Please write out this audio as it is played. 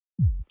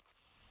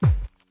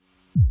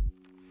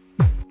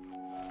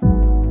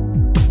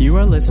You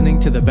are listening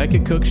to The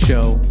Becket Cook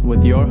Show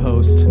with your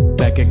host,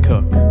 Becket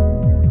Cook.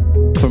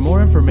 For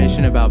more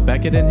information about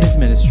Becket and his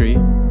ministry,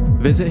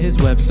 visit his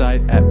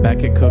website at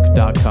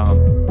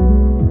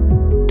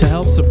becketcook.com. To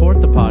help support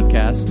the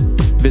podcast,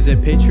 visit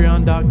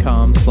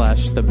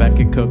patreon.com/The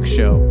Becket Cook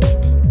Show.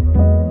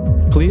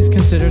 Please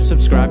consider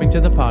subscribing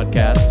to the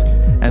podcast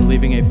and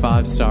leaving a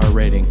 5-star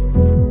rating.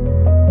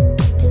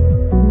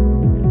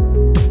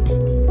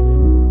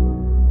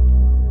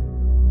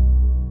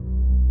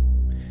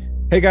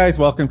 Hey guys,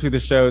 welcome to the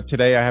show.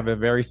 Today I have a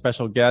very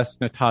special guest,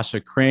 Natasha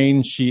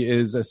Crain. She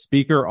is a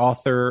speaker,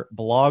 author,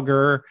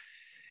 blogger,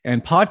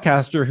 and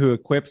podcaster who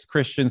equips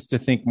Christians to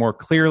think more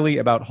clearly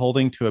about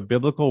holding to a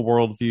biblical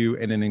worldview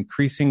in an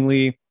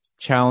increasingly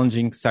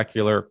challenging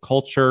secular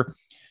culture.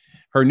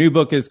 Her new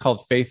book is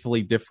called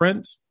Faithfully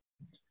Different: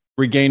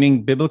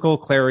 Regaining Biblical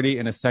Clarity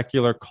in a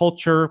Secular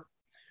Culture.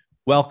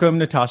 Welcome,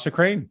 Natasha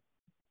Crain.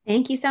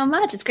 Thank you so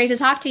much. It's great to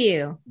talk to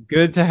you.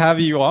 Good to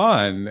have you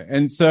on.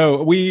 And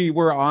so we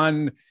were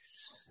on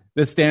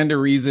the Stand to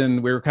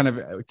Reason. We were kind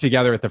of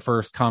together at the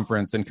first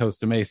conference in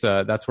Costa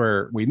Mesa. That's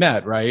where we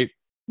met, right?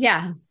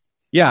 Yeah.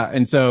 Yeah.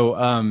 And so,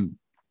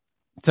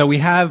 we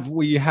have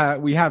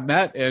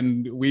met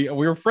and we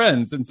were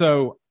friends. And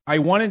so I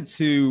wanted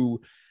to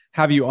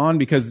have you on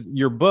because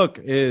your book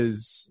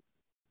is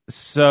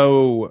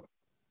so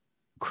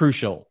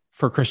crucial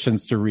for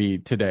Christians to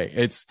read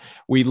today.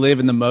 We live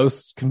in the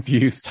most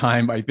confused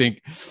time, I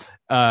think,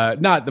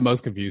 not the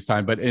most confused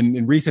time, but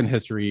in recent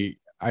history,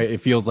 it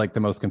feels like the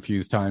most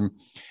confused time.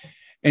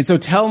 And so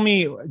tell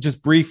me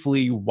just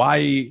briefly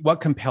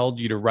what compelled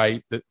you to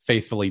write the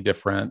Faithfully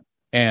Different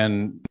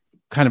and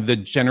kind of the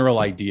general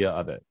idea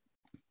of it.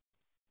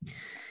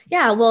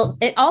 Yeah, well,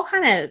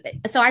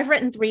 so I've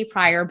written 3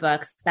 prior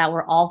books that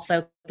were all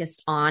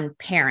focused on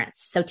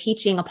parents. So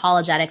teaching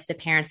apologetics to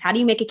parents. How do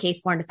you make a case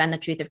for and defend the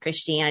truth of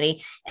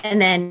Christianity?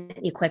 And then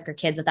equip your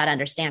kids with that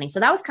understanding. So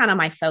that was kind of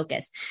my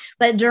focus.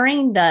 But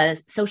during the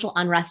social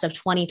unrest of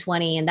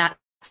 2020 and that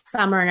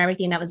summer and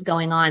everything that was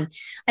going on,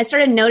 I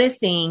started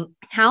noticing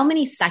how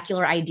many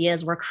secular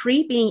ideas were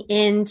creeping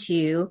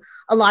into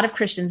a lot of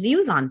Christians'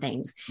 views on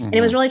things. Mm-hmm. And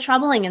it was really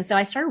troubling. And so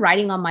I started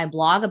writing on my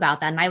blog about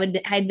that. And I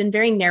had been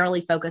very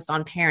narrowly focused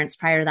on parents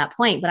prior to that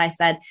point. But I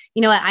said,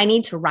 you know what, I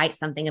need to write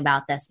something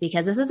about this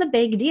because this is a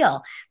big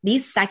deal.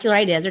 These secular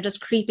ideas are just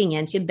creeping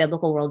into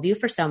biblical worldview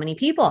for so many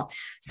people.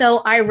 So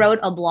I wrote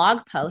a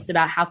blog post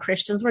about how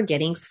Christians were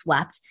getting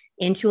swept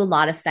into a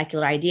lot of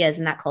secular ideas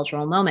in that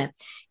cultural moment.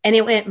 And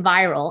it went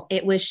viral.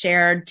 It was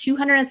shared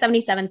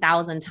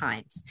 277,000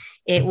 times.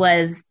 It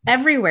was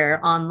everywhere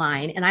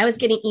online. And I was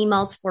getting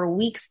emails for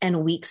weeks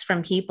and weeks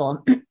from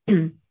people,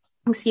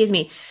 excuse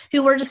me,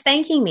 who were just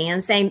thanking me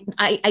and saying,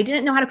 I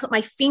didn't know how to put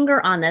my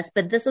finger on this,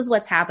 but this is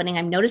what's happening.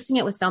 I'm noticing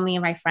it with so many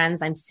of my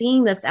friends. I'm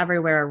seeing this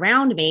everywhere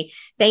around me.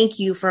 Thank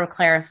you for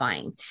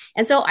clarifying.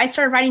 And so I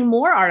started writing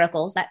more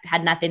articles that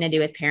had nothing to do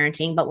with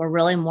parenting, but were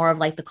really more of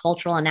like the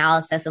cultural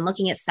analysis and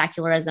looking at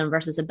secularism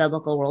versus a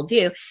biblical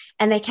worldview.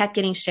 And they kept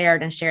getting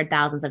shared and shared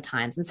thousands of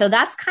times. And so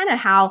that's kind of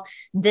how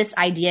this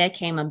idea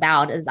came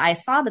about, is I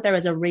saw that there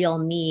was a real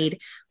need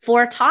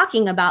for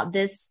talking about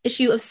this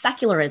issue of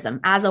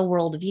secularism as a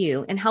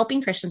worldview and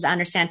helping Christians to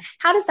understand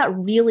how does that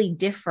really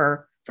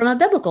differ from a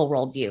biblical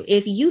worldview.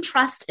 If you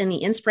trust in the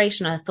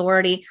inspiration and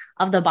authority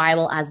of the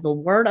Bible as the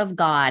word of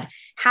God,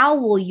 how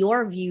will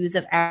your views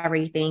of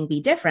everything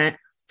be different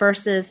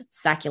versus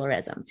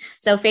secularism?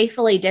 So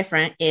Faithfully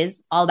Different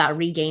is all about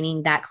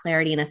regaining that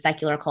clarity in a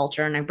secular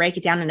culture. And I break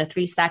it down into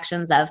 3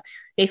 sections of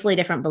faithfully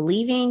different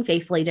believing,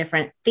 faithfully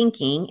different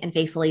thinking, and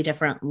faithfully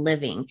different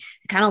living.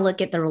 Kind of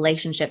look at the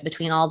relationship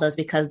between all those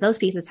because those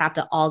pieces have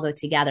to all go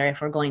together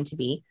if we're going to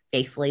be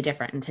faithfully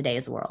different in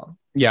today's world.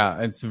 Yeah,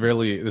 this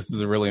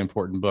is a really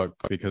important book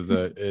because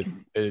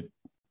it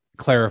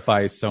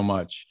clarifies so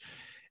much.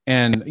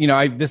 And, you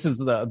know, this is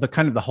the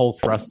kind of the whole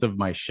thrust of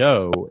my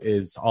show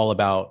is all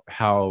about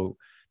how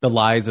the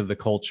lies of the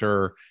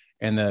culture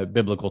and the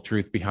biblical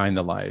truth behind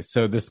the lies.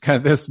 So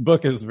this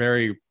book is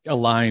very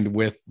aligned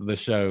with the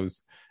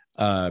show's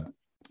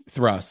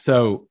thrust.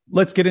 So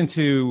let's get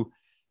into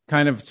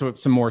kind of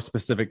some more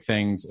specific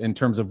things in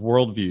terms of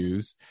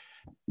worldviews.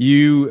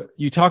 You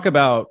talk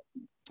about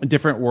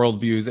different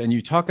worldviews and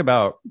you talk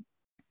about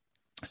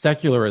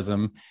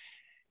secularism,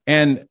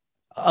 and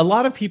a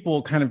lot of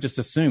people kind of just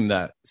assume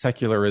that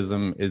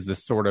secularism is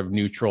this sort of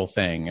neutral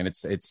thing and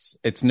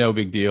it's no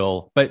big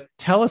deal. But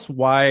tell us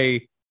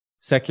why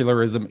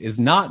secularism is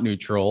not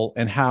neutral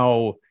and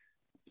how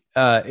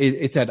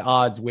it's at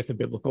odds with a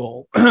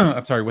biblical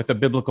with a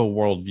biblical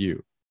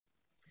worldview.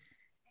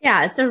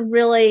 Yeah, it's a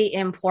really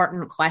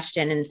important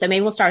question. And so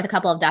maybe we'll start with a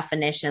couple of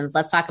definitions.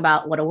 Let's talk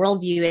about what a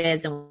worldview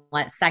is and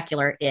what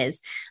secular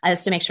is,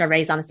 just to make sure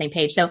everybody's on the same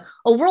page. So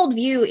a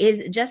worldview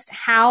is just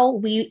how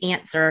we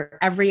answer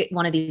every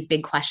one of these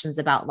big questions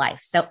about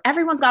life. So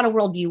everyone's got a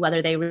worldview,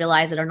 whether they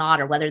realize it or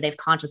not, or whether they've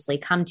consciously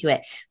come to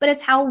it. But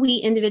it's how we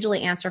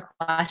individually answer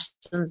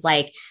questions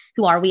like,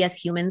 who are we as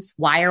humans?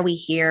 Why are we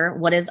here?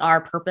 What is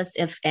our purpose,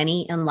 if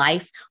any, in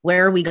life?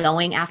 Where are we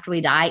going after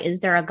we die? Is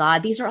there a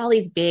God? These are all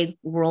these big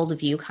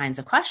worldview kinds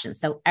of questions.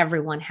 So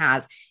everyone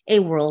has a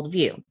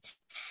worldview.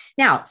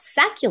 Now,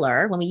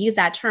 secular, when we use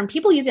that term,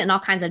 people use it in all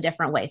kinds of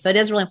different ways. So it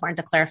is really important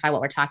to clarify what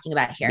we're talking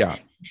about here. Yeah.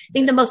 I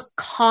think the most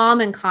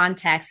common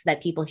context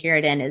that people hear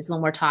it in is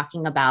when we're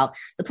talking about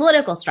the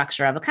political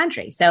structure of a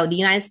country. So the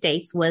United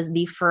States was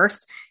the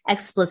first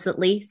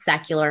explicitly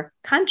secular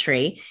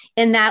country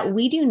in that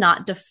we do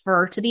not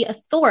defer to the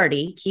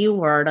authority,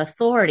 keyword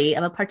authority,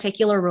 of a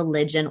particular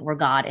religion or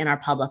God in our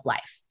public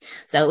life.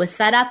 So it was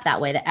set up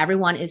that way that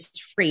everyone is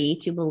free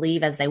to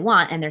believe as they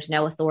want, and there's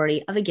no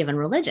authority of a given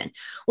religion.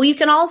 Well, you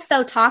can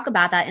also talk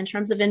about that in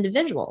terms of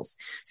individuals.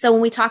 So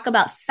when we talk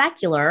about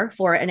secular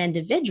for an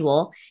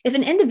individual, if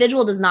an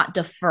individual does not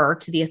defer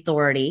to the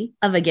authority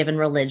of a given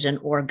religion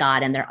or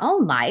God in their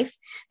own life,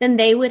 then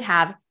they would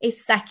have a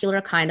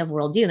secular kind of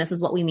worldview. And this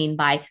is what we mean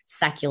by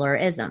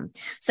secularism.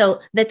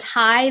 So the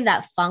tie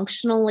that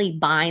functionally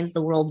binds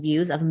the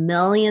worldviews of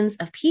millions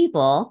of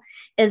people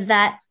is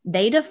that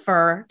they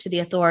defer to the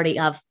authority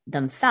of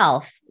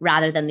themselves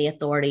rather than the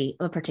authority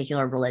of a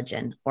particular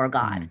religion or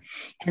God.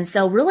 And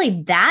so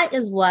really that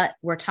is what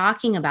we're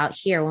talking about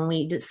here when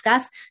we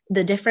discuss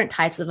the different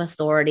types of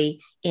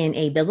authority in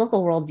a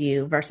biblical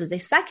worldview versus a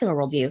secular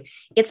worldview.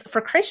 It's for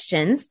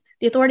Christians,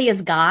 the authority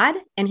is God,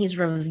 and he's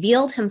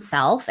revealed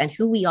himself and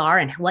who we are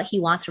and what he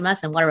wants from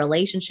us and what a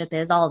relationship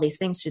is, all of these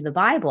things through the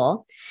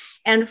Bible.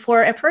 And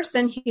for a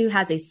person who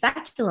has a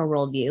secular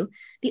worldview,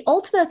 the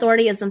ultimate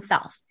authority is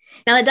themselves.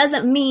 Now, that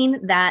doesn't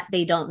mean that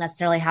they don't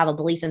necessarily have a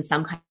belief in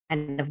some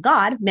kind of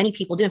God. Many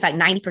people do. In fact,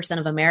 90%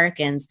 of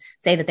Americans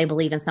say that they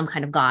believe in some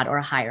kind of God or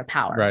a higher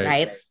power,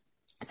 right?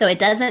 So it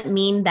doesn't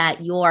mean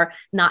that you're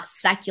not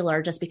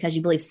secular just because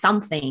you believe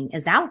something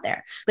is out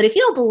there. But if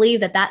you don't believe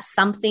that that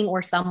something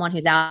or someone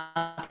who's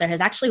out there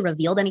has actually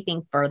revealed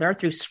anything further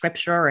through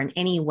scripture or in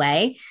any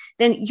way,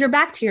 then you're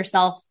back to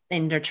yourself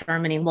in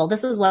determining, well,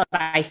 this is what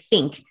I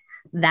think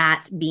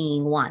that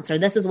being wants, or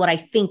this is what I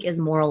think is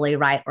morally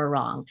right or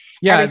wrong.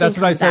 Yeah, everything that's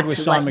what I said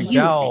with Sean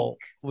McDowell.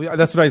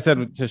 That's what I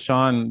said to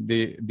Sean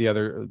the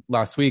other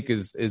last week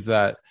is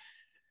that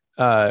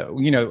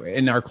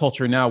in our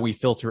culture now, we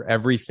filter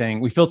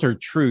everything. We filter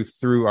truth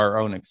through our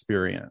own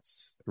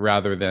experience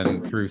rather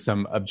than through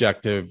some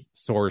objective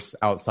source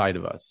outside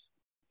of us.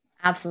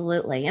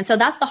 Absolutely. And so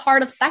that's the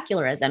heart of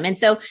secularism. And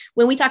so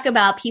when we talk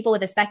about people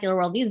with a secular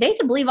worldview, they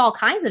can believe all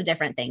kinds of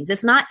different things.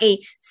 It's not a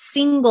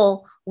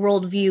single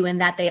worldview in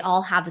that they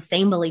all have the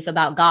same belief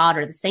about God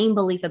or the same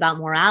belief about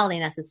morality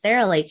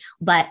necessarily,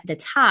 but the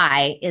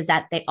tie is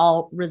that they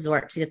all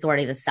resort to the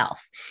authority of the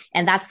self.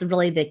 And that's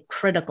really the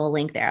critical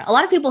link there. A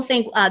lot of people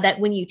think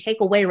that when you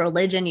take away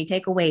religion, you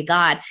take away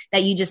God,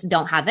 that you just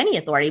don't have any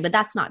authority, but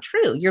that's not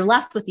true. You're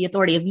left with the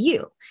authority of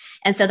you.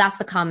 And so that's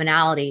the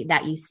commonality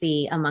that you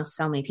see amongst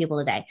so many people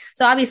today.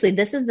 So obviously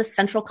this is the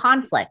central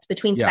conflict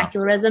between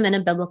secularism and a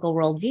biblical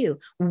worldview.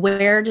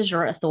 Where does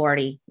your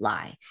authority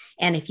lie?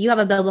 And if you have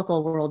a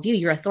biblical worldview,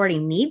 your authority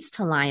needs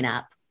to line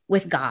up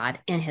with God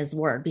and his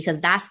word, because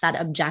that's that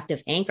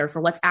objective anchor for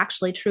what's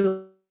actually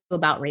true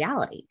about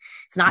reality.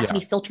 It's not to be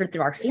filtered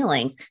through our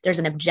feelings. There's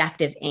an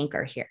objective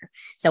anchor here.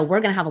 So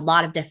we're going to have a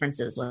lot of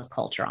differences with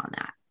culture on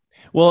that.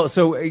 Well,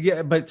 so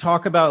but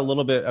talk about a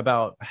little bit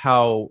about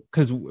how,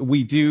 because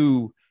we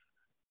do,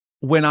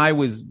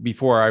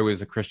 before I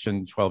was a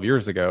Christian 12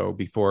 years ago,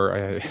 before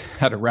I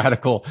had a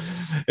radical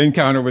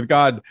encounter with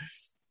God,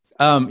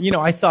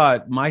 I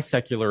thought my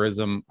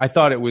secularism, I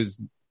thought it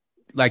was,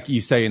 like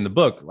you say in the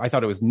book, I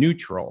thought it was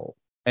neutral.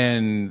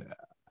 And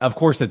of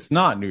course it's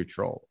not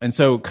neutral. And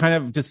so kind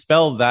of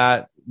dispel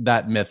that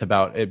myth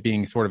about it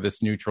being sort of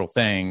this neutral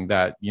thing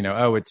that,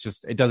 it's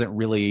just, it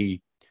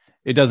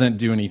doesn't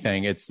do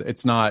anything. It's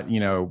not,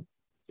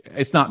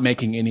 it's not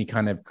making any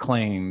kind of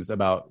claims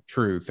about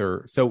truth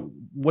so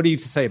what do you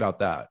say about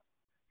that?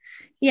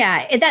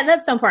 Yeah,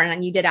 that's so important.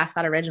 And you did ask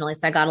that originally,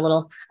 so I got a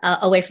little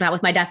away from that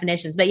with my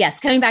definitions. But yes,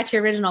 coming back to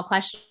your original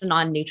question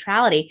on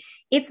neutrality,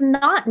 it's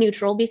not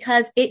neutral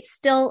because it's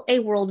still a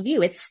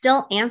worldview. It's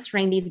still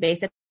answering these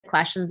basic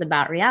questions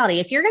about reality.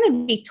 If you're going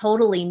to be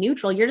totally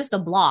neutral, you're just a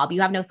blob.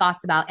 You have no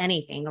thoughts about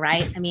anything,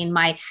 right? I mean,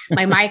 my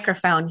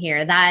microphone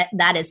here,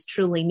 that is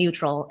truly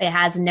neutral. It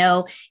has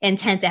no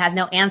intent. It has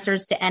no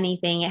answers to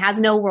anything. It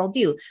has no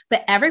worldview.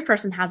 But every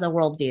person has a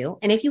worldview.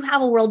 And if you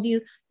have a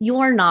worldview,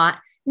 you're not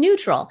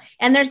neutral.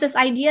 And there's this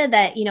idea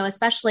that,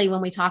 especially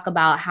when we talk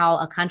about how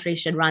a country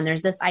should run,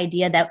 there's this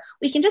idea that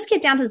we can just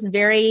get down to this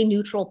very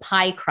neutral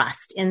pie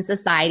crust in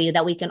society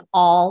that we can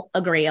all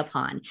agree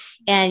upon.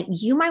 And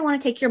you might want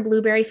to take your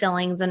blueberry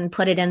fillings and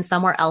put it in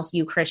somewhere else,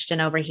 you Christian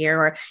over here,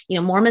 or,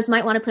 Mormons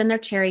might want to put in their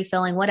cherry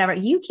filling, whatever.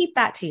 You keep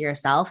that to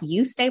yourself.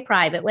 You stay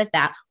private with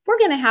that. We're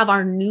going to have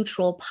our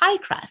neutral pie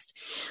crust.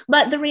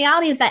 But the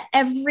reality is that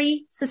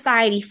every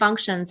society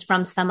functions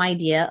from some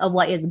idea of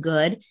what is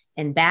good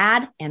and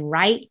bad and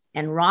right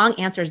and wrong,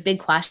 answers big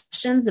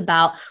questions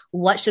about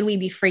what should we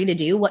be free to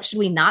do? What should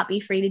we not be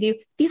free to do?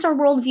 These are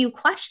worldview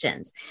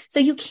questions. So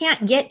you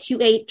can't get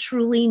to a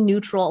truly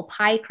neutral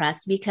pie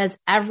crust because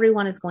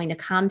everyone is going to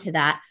come to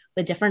that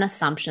with different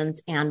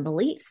assumptions and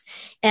beliefs.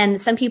 And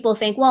some people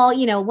think, well,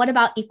 what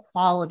about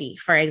equality,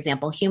 for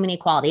example, human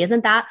equality?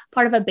 Isn't that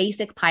part of a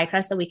basic pie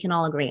crust that we can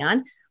all agree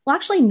on? Well,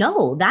 actually,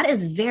 no, that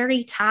is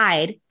very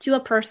tied to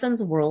a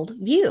person's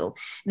worldview.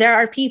 There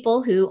are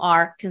people who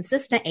are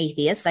consistent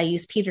atheists. I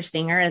use Peter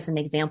Singer as an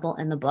example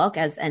in the book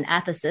as an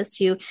ethicist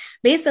who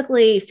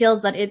basically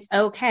feels that it's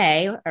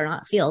okay, or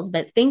not feels,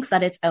 but thinks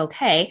that it's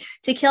okay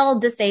to kill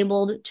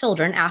disabled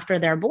children after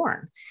they're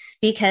born,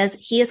 because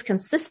he is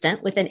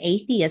consistent with an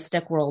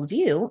atheistic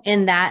worldview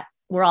in that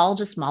we're all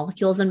just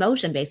molecules in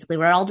motion, basically.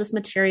 We're all just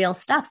material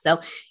stuff. So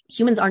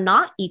humans are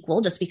not equal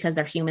just because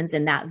they're humans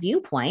in that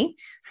viewpoint.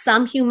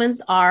 Some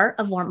humans are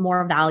of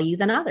more value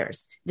than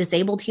others.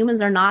 Disabled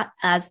humans are not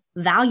as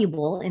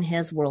valuable in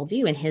his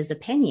worldview, in his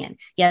opinion.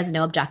 He has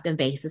no objective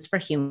basis for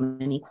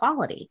human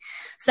equality.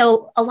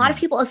 So a lot of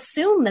people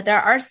assume that there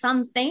are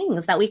some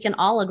things that we can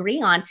all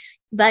agree on,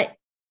 but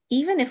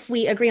even if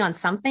we agree on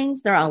some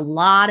things, there are a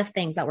lot of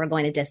things that we're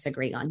going to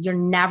disagree on. You're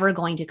never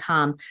going to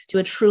come to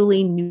a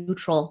truly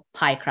neutral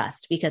pie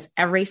crust because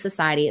every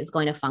society is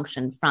going to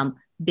function from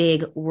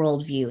big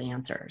worldview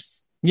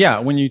answers. Yeah,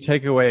 when you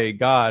take away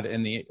God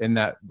and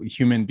that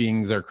human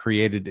beings are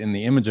created in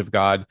the image of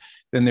God,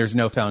 then there's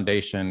no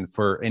foundation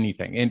for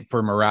anything, and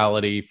for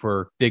morality,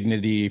 for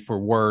dignity, for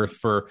worth,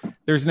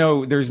 there's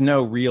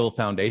no real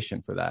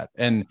foundation for that.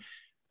 And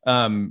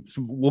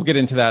we'll get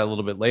into that a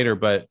little bit later,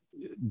 but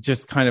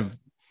just kind of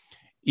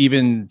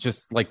even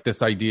just like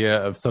this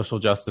idea of social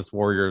justice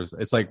warriors,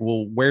 it's like,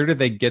 well, where do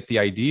they get the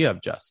idea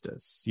of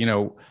justice?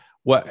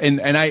 My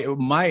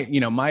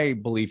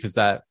belief is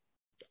that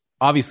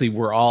obviously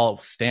we're all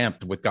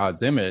stamped with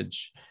God's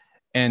image.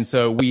 And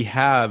so we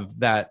have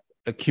that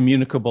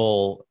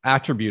communicable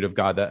attribute of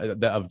God,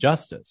 of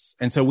justice.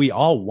 And so we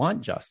all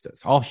want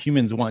justice. All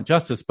humans want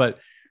justice, but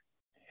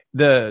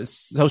the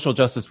social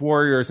justice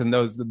warriors and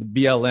the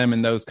BLM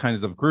and those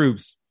kinds of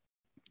groups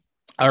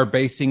are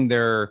basing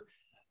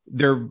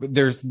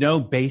there's no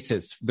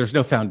basis, there's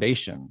no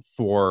foundation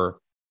for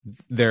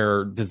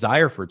their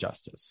desire for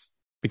justice.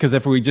 Because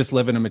if we just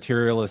live in a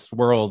materialist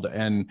world,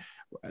 and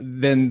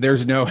then there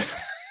is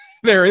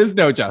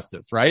no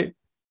justice, right?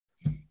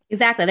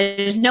 Exactly.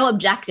 There's no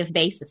objective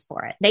basis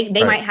for it. They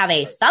Right. might have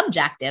a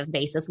subjective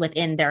basis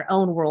within their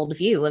own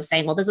worldview of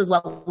saying, well, this is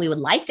what we would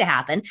like to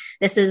happen.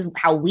 This is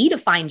how we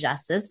define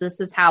justice. This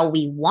is how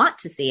we want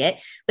to see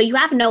it. But you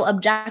have no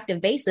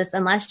objective basis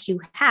unless you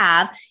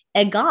have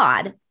a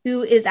God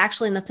who is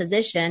actually in the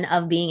position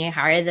of being a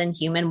higher than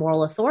human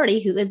moral authority,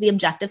 who is the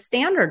objective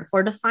standard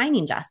for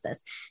defining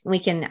justice. And we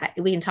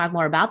can talk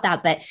more about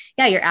that. But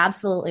yeah, you're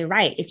absolutely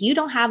right. If you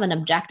don't have an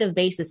objective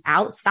basis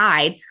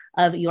outside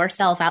of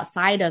yourself,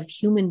 outside of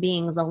human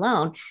beings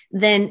alone,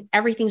 then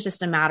everything's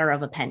just a matter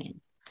of opinion.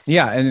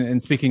 Yeah.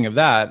 And speaking of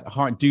that,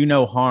 do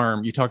no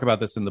harm. You talk about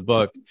this in the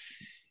book.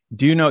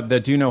 Do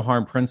no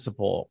harm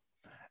principle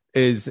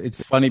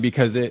it's funny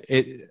because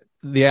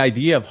the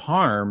idea of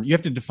harm, you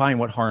have to define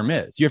what harm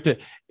is. You have to,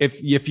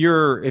 if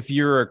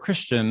you're a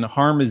Christian,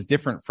 harm is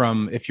different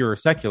from if you're a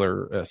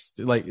secularist.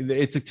 Like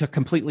it's a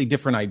completely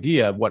different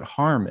idea of what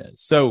harm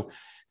is. So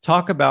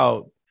talk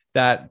about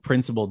that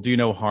principle, do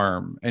no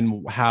harm,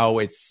 and how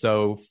it's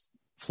so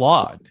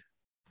flawed.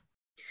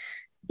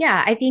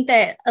 Yeah, I think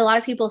that a lot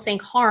of people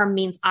think harm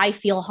means I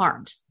feel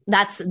harmed.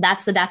 That's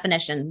the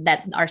definition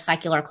that our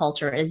secular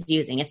culture is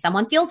using. If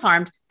someone feels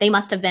harmed, they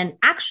must have been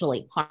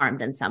actually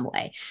harmed in some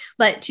way.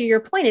 But to your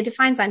point, it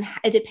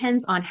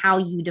depends on how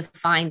you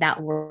define that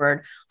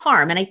word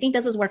harm. And I think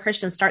this is where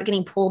Christians start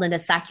getting pulled into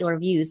secular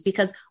views,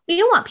 because we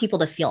don't want people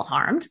to feel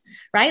harmed,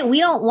 right? We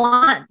don't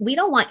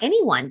want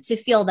anyone to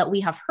feel that we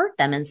have hurt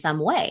them in some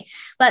way.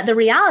 But the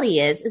reality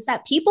is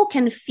that people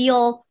can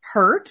feel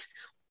hurt,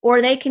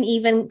 or they can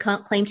even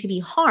claim to be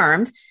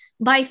harmed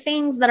by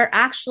things that are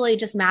actually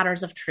just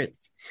matters of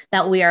truth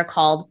that we are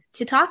called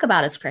to talk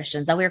about as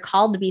Christians, that we are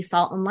called to be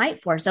salt and light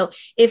for. So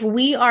if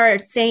we are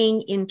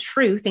saying in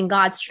truth, in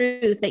God's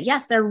truth, that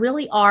yes, there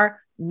really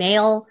are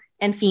male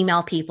and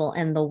female people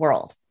in the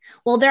world.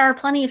 Well, there are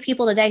plenty of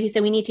people today who say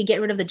we need to get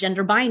rid of the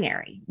gender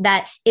binary,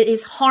 that it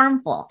is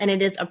harmful and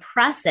it is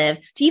oppressive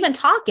to even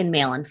talk in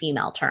male and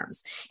female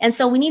terms. And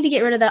so we need to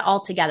get rid of that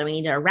altogether. We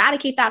need to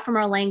eradicate that from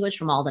our language,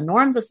 from all the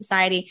norms of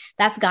society.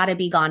 That's got to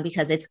be gone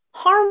because it's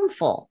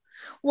harmful.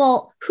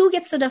 Well, who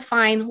gets to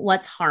define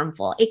what's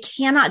harmful? It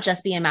cannot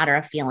just be a matter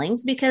of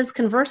feelings, because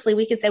conversely,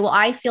 we could say, well,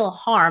 I feel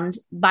harmed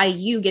by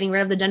you getting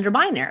rid of the gender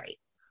binary.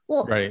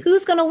 Well, right.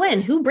 Who's going to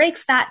win? Who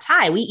breaks that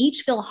tie? We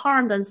each feel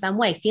harmed in some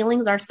way.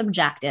 Feelings are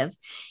subjective.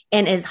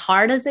 And as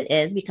hard as it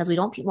is, because we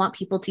don't want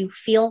people to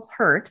feel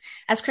hurt,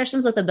 as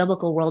Christians with a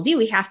biblical worldview,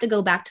 we have to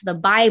go back to the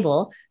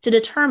Bible to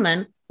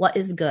determine what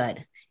is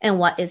good and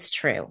what is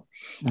true.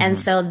 Mm-hmm. And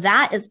so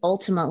that is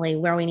ultimately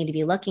where we need to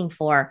be looking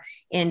for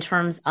in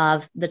terms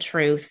of the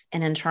truth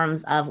and in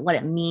terms of what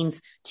it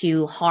means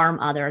to harm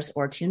others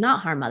or to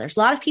not harm others. A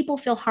lot of people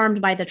feel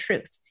harmed by the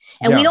truth,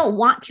 and we don't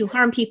want to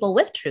harm people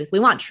with truth. We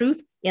want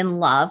truth in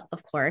love,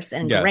 of course,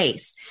 and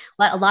grace.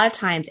 But a lot of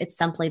times it's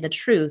simply the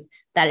truth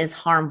that is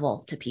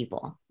harmful to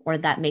people, or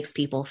that makes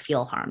people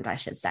feel harmed, I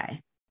should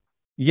say.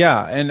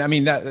 Yeah. And I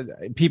mean,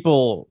 that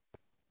people,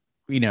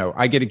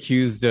 I get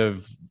accused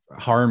of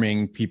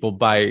harming people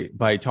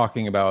by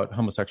talking about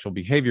homosexual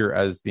behavior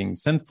as being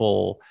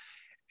sinful.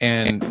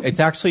 And it's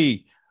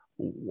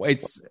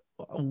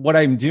what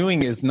I'm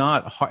doing is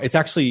not, it's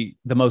actually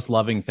the most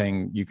loving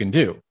thing you can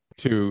do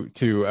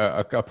to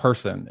a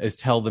person, is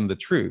tell them the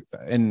truth,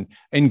 and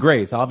in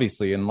grace,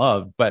 obviously, in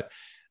love. But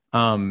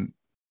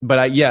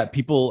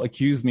people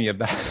accuse me of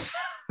that,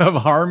 of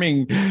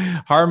harming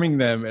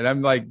them. And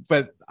I'm like,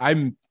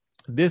 and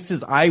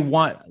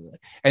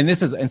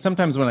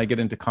sometimes when I get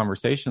into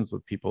conversations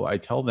with people, I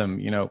tell them,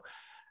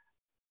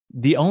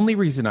 the only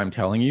reason I'm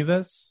telling you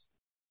this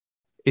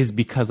is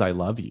because I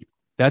love you.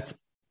 That's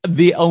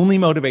the only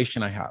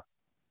motivation I have.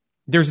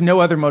 There's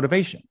no other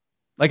motivation.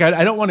 Like,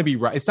 I don't want to be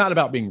right. It's not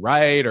about being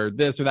right or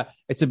this or that.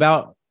 It's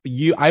about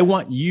you. I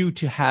want you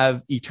to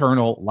have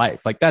eternal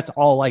life. Like, that's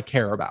all I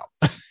care about.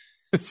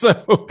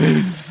 So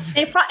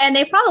they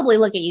probably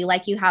look at you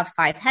like you have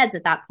 5 heads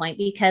at that point,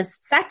 because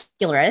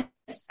secularists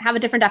have a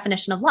different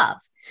definition of love.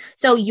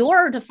 So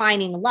you're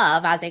defining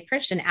love as a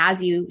Christian,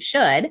 as you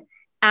should,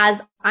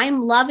 as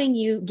I'm loving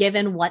you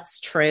given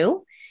what's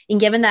true. And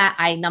given that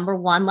I, number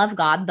one, love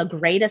God, the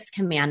greatest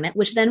commandment,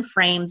 which then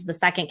frames the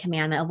second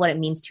commandment of what it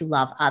means to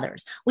love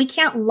others. We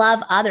can't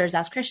love others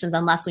as Christians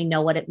unless we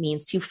know what it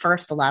means to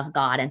first love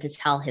God and to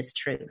tell his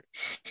truth.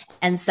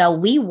 And so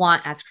we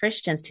want, as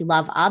Christians, to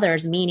love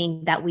others,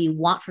 meaning that we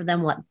want for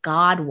them what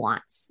God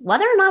wants,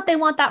 whether or not they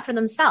want that for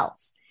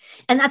themselves.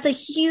 And that's a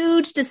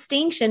huge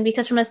distinction,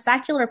 because from a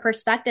secular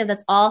perspective,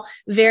 that's all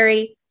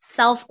very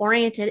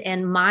self-oriented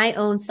and my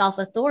own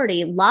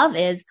self-authority. Love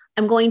is,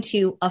 I'm going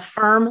to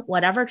affirm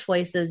whatever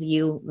choices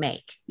you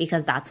make,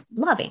 because that's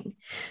loving.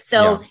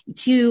 So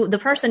to the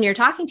person you're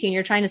talking to and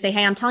you're trying to say,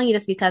 hey, I'm telling you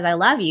this because I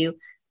love you,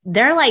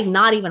 they're like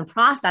not even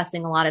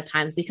processing a lot of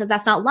times, because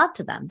that's not love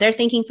to them. They're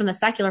thinking from a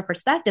secular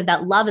perspective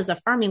that love is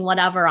affirming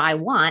whatever I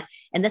want,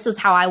 and this is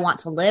how I want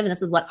to live, and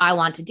this is what I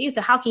want to do.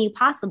 So how can you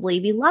possibly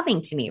be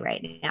loving to me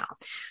right now?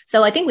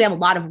 So I think we have a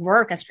lot of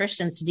work as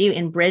Christians to do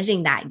in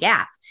bridging that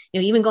gap.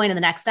 Even going to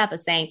the next step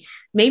of saying,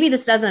 maybe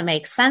this doesn't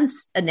make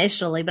sense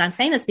initially, but I'm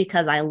saying this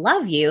because I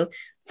love you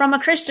from a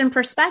Christian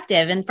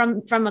perspective. And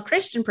from a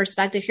Christian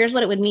perspective, here's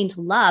what it would mean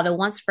to love. It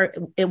wants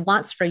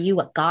for you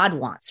what God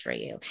wants for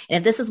you. And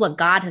if this is what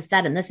God has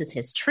said, and this is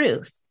his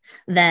truth,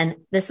 then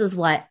this is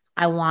what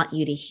I want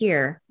you to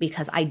hear,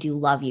 because I do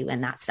love you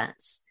in that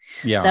sense.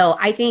 Yeah. So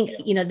I think,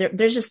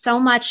 there's just so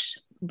much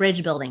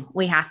bridge building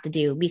we have to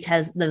do,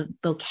 because the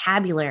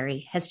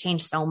vocabulary has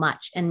changed so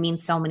much and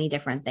means so many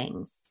different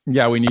things.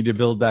 Yeah, we need to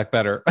build back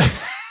better.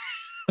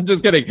 I'm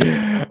just kidding.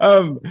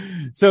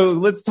 So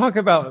let's talk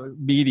about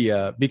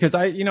media, because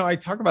I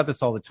talk about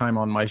this all the time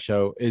on my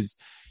show, is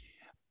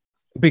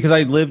because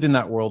I lived in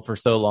that world for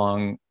so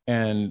long,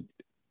 and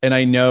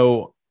I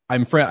know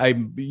I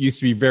used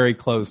to be very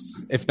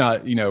close, if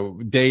not,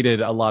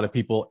 dated a lot of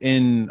people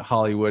in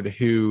Hollywood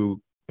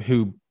who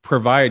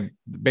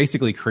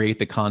basically create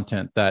the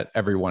content that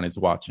everyone is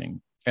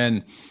watching.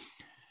 And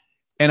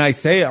I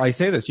say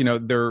this,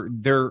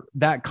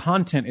 that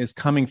content is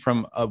coming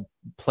from a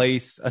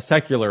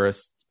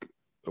secularist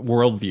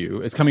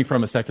worldview. It's coming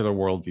from a secular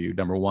worldview,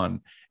 number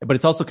one, but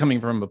it's also coming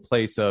from a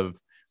place of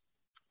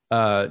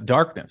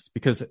darkness,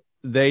 because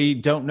they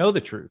don't know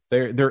the truth.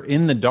 They're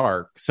in the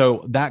dark.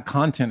 So that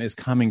content is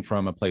coming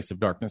from a place of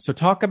darkness. So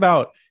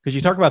because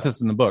you talk about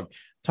this in the book,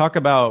 talk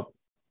about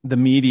the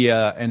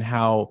media and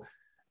how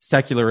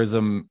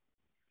secularism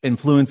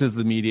influences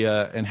the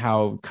media and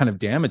how kind of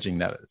damaging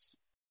that is.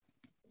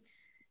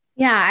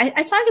 Yeah,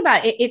 I talk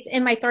about it. It's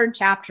in my 3rd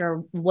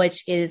chapter,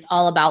 which is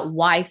all about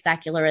why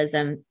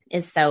secularism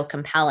is so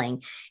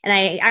compelling. And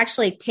I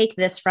actually take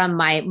this from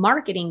my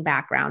marketing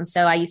background.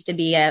 So I used to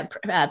be a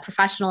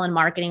professional in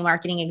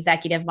marketing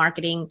executive,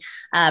 marketing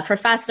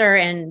professor,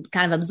 and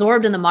kind of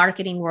absorbed in the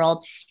marketing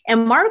world.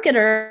 And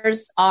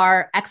marketers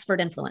are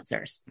expert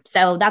influencers.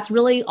 So that's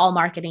really all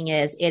marketing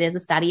is. It is a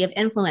study of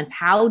influence.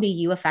 How do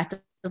you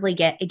effectively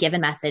get a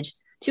given message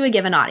to a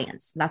given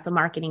audience? That's what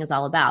marketing is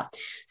all about.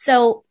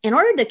 So in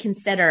order to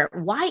consider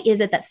why is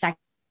it that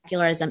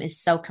secularism is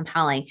so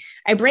compelling,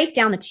 I break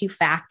down the 2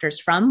 factors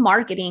from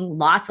marketing.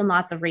 Lots and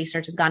lots of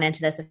research has gone into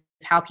this, of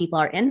how people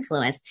are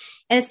influenced.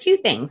 And it's 2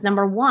 things.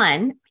 Number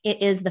one,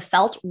 it is the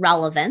felt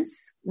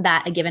relevance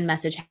that a given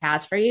message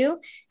has for you.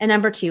 And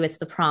number 2, it's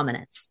the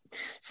prominence.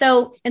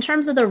 So in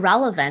terms of the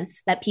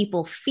relevance that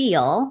people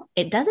feel,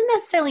 it doesn't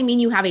necessarily mean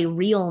you have a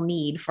real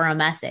need for a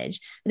message,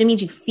 but it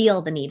means you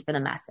feel the need for the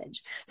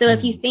message. So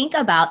if you think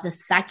about the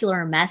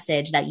secular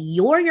message that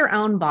you're your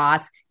own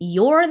boss,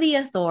 you're the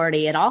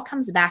authority, it all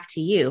comes back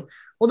to you.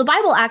 Well, the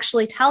Bible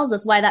actually tells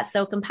us why that's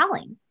so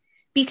compelling.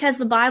 Because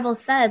the Bible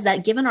says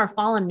that given our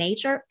fallen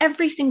nature,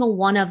 every single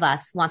one of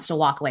us wants to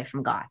walk away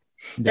from God.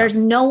 Yeah. There's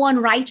no one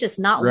righteous,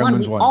 not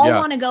Romans one. We all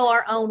want to go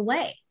our own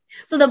way.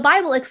 So the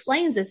Bible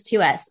explains this to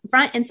us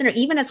front and center.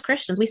 Even as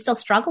Christians, we still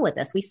struggle with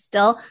this. We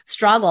still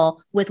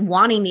struggle with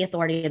wanting the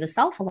authority of the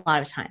self a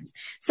lot of times.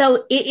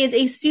 So it is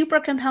a super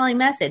compelling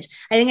message.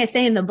 I think I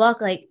say in the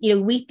book, like,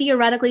 we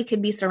theoretically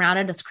could be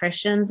surrounded as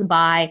Christians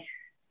by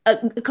a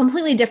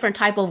completely different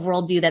type of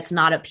worldview that's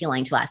not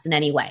appealing to us in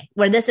any way,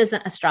 where this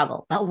isn't a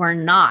struggle, but we're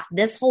not.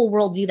 This whole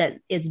worldview that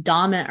is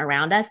dominant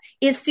around us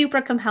is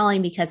super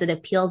compelling because it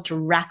appeals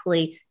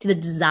directly to the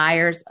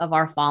desires of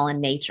our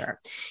fallen nature.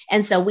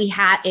 And so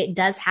it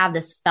does have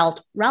this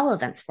felt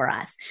relevance for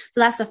us. So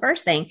that's the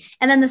first thing.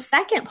 And then the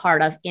second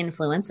part of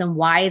influence and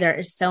why there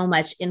is so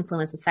much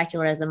influence of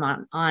secularism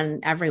on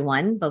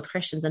everyone, both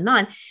Christians and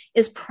non,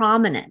 is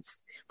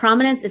prominence.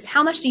 Prominence is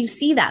how much do you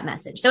see that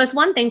message? So it's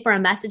one thing for a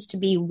message to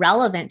be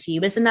relevant to you,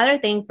 but it's another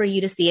thing for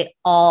you to see it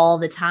all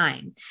the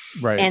time.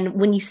 Right. And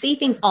when you see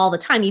things all the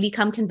time, you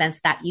become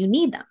convinced that you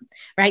need them,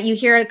 right? You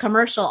hear a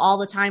commercial all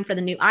the time for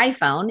the new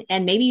iPhone,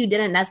 and maybe you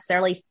didn't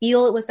necessarily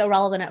feel it was so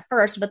relevant at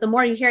first, but the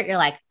more you hear it, you're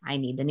like, I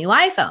need the new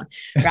iPhone,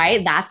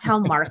 right? That's how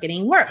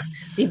marketing works.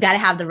 So you've got to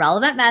have the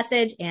relevant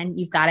message and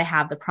you've got to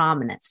have the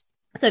prominence.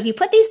 So if you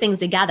put these things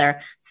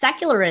together,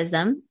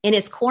 secularism in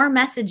its core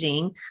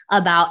messaging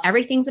about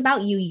everything's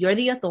about you, you're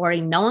the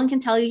authority, no one can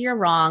tell you you're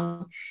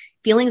wrong,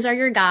 feelings are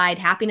your guide,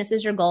 happiness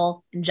is your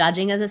goal, and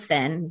judging is a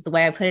sin, is the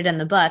way I put it in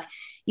the book.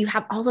 You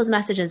have all those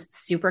messages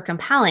super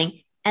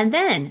compelling. And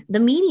then the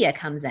media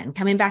comes in,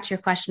 coming back to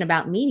your question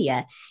about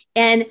media,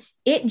 and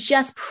it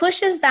just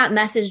pushes that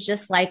message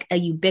just like a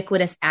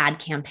ubiquitous ad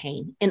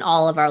campaign in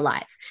all of our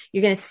lives.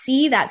 You're going to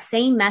see that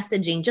same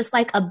messaging just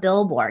like a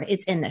billboard.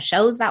 It's in the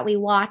shows that we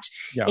watch.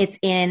 Yeah. It's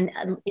in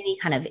any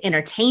kind of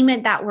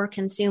entertainment that we're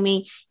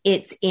consuming.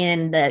 It's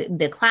in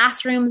the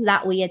classrooms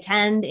that we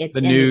attend. It's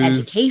in the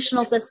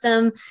educational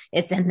system.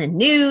 It's in the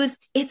news.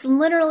 It's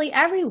literally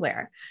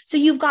everywhere. So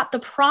you've got the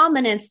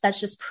prominence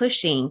that's just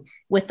pushing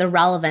with the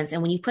relevance.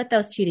 And when you put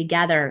those two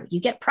together, you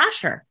get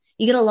pressure.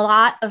 You get a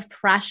lot of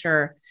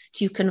pressure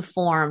to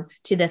conform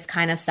to this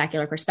kind of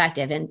secular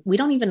perspective. And we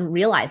don't even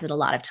realize it a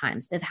lot of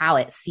times of how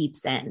it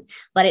seeps in,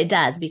 but it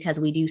does because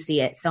we do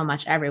see it so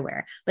much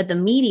everywhere. But the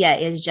media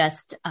is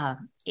just,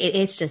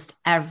 it's just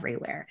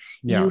everywhere.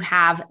 Yeah. You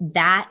have,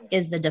 that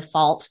is the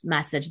default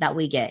message that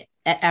we get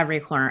at every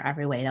corner,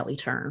 every way that we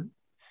turn.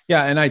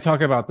 Yeah. And I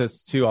talk about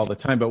this too all the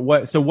time, but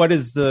what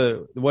is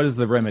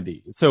the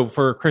remedy? So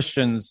for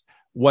Christians,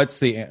 what's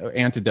the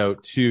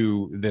antidote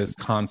to this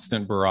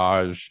constant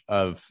barrage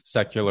of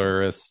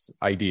secularist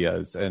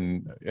ideas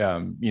and,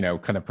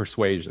 kind of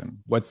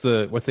persuasion? What's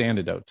the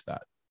antidote to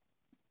that?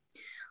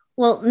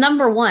 Well,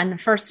 number one,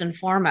 first and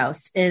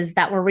foremost, is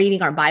that we're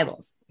reading our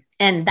Bibles.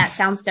 And that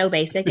sounds so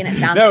basic and it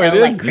sounds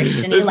like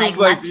Christian-y, like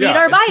let's read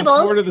our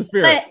Bibles. Word of the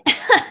Spirit. But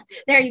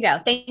there you go.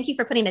 Thank you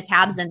for putting the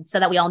tabs in so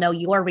that we all know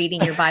you're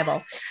reading your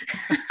Bible.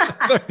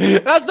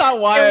 That's not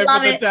why I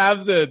put the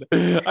tabs in.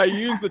 I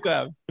use the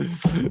tabs.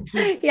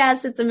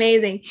 Yes, it's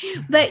amazing.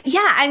 But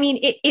yeah, I mean,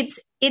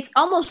 it's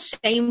almost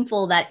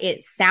shameful that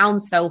it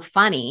sounds so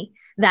funny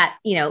that,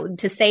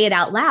 to say it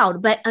out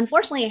loud, but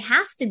unfortunately it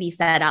has to be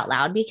said out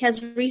loud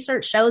because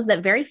research shows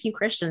that very few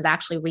Christians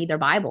actually read their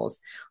Bibles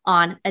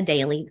on a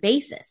daily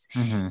basis.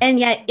 Mm-hmm. And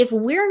yet, if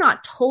we're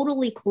not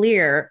totally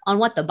clear on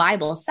what the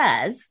Bible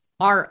says,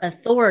 our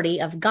authority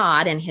of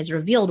God and his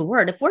revealed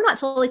word, if we're not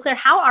totally clear,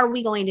 how are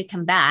we going to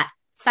combat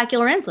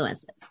secular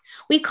influences?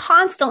 We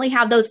constantly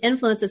have those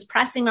influences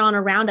pressing on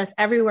around us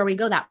everywhere we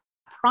go, that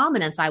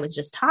prominence I was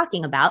just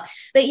talking about.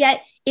 But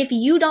yet, if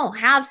you don't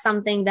have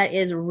something that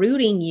is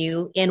rooting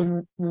you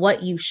in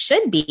what you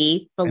should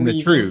be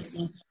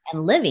believing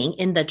and living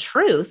in the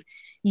truth,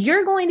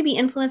 you're going to be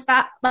influenced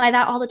by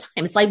that all the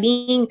time. It's like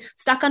being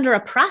stuck under a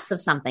press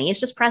of something. It's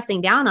just pressing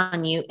down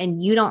on you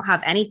and you don't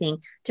have anything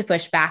to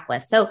push back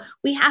with. So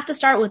we have to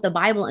start with the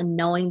Bible and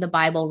knowing the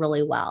Bible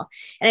really well.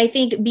 And I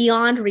think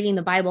beyond reading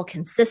the Bible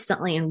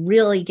consistently and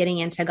really getting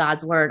into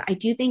God's word, I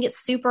do think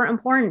it's super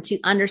important to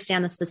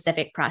understand the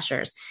specific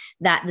pressures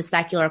that the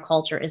secular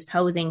culture is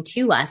posing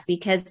to us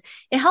because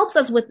it helps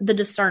us with the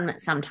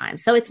discernment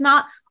sometimes. So it's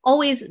not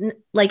always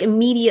like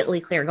immediately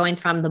clear going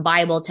from the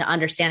Bible to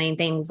understanding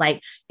things like,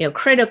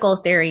 critical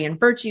theory and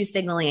virtue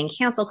signaling and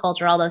cancel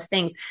culture, all those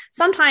things.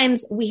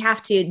 Sometimes we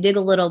have to dig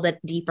a little bit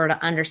deeper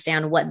to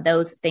understand what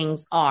those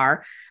things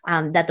are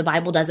that the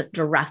Bible doesn't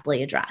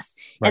directly address.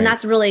 Right. And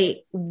that's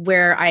really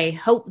where I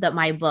hope that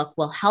my book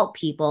will help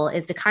people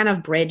is to kind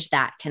of bridge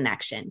that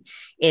connection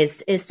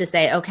is to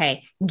say,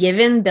 okay,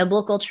 given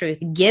biblical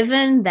truth,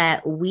 given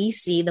that we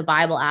see the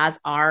Bible as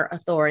our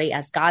authority,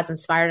 as God's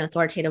inspired and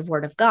authoritative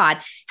word of God,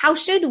 how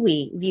should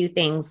we view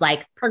things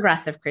like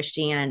progressive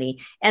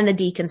Christianity and the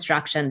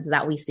deconstructions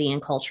that we see in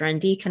culture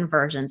and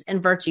deconversions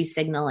and virtue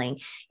signaling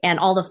and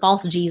all the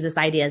false Jesus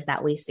ideas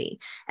that we see.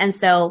 And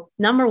so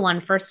number one,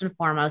 first and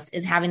foremost,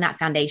 is having that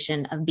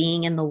foundation of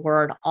being in the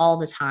word all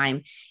the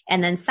time.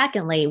 And then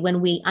secondly,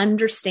 when we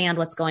understand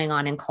what's going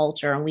on in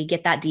culture and we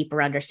get that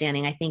deeper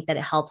understanding, I think that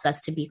it helps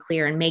us to be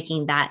clear in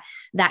making that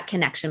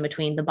connection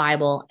between the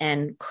Bible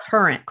and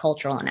current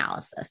cultural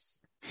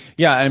analysis.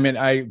 Yeah, I mean,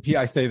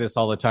 I say this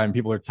all the time.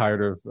 People are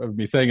tired of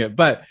me saying it,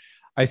 but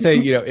I say,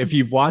 if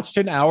you've watched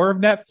an hour of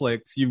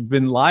Netflix, you've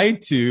been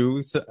lied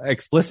to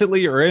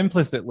explicitly or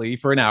implicitly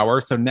for an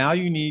hour. So now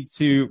you need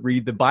to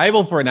read the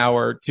Bible for an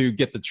hour to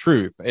get the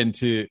truth and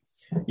to,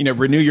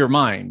 renew your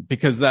mind,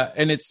 because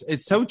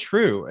it's so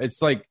true.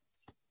 It's like,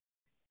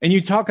 and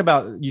you talked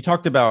about, you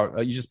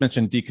just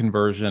mentioned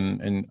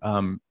deconversion,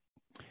 and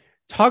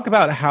talk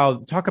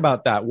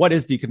about that. What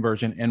is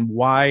deconversion and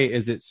why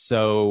is it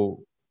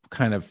so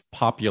kind of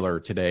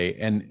popular today,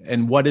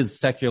 and what is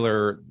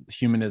secular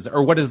humanism,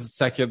 or what does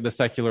the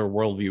secular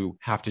worldview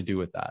have to do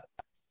with that?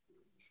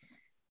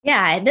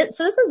 Yeah.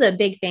 So this is a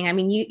big thing. I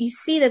mean, you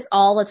see this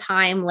all the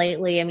time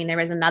lately. I mean, there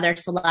was another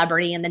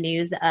celebrity in the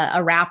news,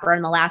 a rapper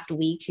in the last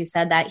week, who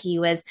said that he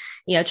was,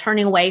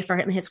 turning away from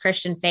his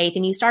Christian faith.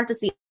 And you start to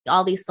see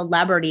all these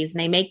celebrities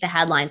and they make the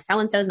headlines,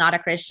 so-and-so is not a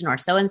Christian, or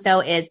so-and-so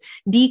is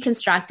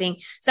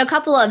deconstructing. So a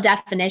couple of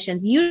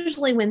definitions.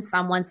 Usually when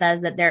someone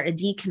says that they're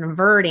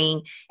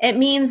deconverting, it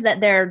means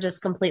that they're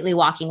just completely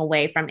walking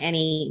away from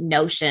any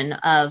notion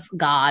of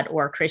God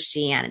or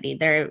Christianity.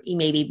 They're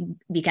maybe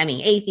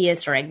becoming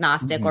atheist or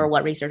agnostic, or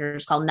what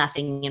researchers call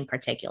nothing in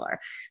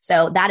particular.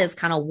 So that is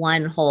kind of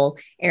one whole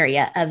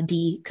area of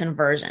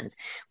deconversions.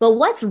 But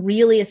what's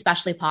really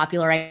especially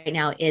popular right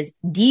now is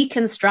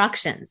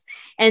deconstructions.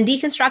 And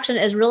deconstruction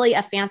is really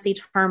a fancy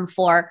term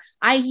for,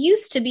 I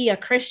used to be a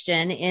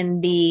Christian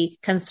in the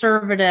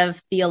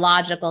conservative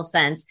theological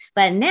sense,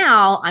 but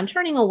now I'm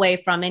turning away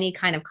from any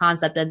kind of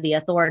concept of the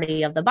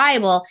authority of the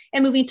Bible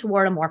and moving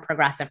toward a more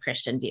progressive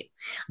Christian view.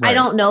 Right. I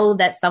don't know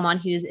that someone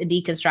who's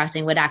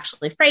deconstructing would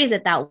actually phrase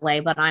it that way,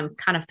 but I'm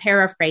kind of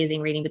paraphrasing,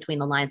 reading between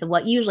the lines of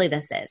what usually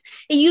this is.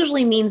 It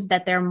usually means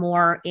that they're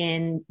more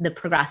in the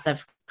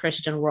progressive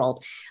Christian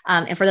world.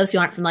 And for those who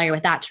aren't familiar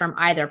with that term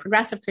either,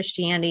 progressive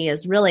Christianity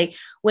is really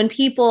when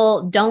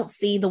people don't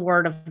see the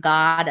word of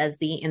God as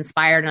the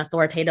inspired and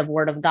authoritative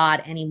word of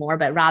God anymore,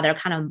 but rather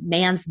kind of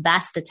man's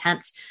best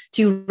attempt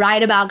to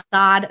write about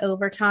God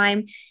over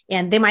time.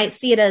 And they might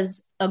see it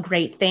as a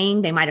great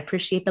thing. They might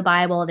appreciate the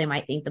Bible. They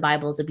might think the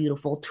Bible is a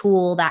beautiful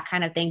tool, that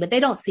kind of thing, but they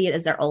don't see it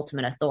as their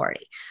ultimate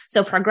authority.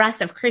 So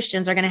progressive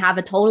Christians are going to have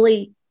a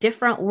totally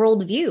different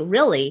worldview,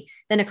 really,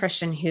 than a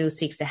Christian who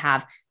seeks to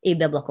have a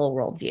biblical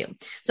worldview.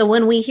 So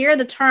when we hear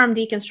the term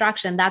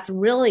deconstruction, that's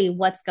really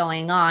what's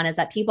going on, is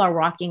that people are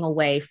walking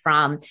away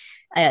from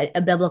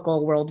a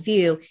biblical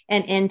worldview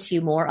and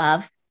into more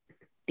of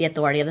the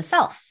authority of the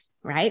self.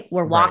 Right?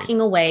 We're walking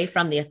away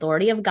from the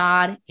authority of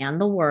God and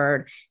the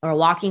word, and we're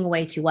walking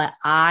away to what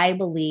I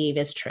believe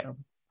is true.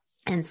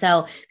 And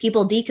so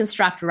people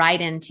deconstruct right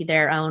into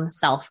their own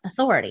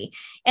self-authority.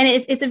 And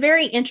it's a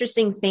very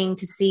interesting thing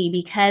to see,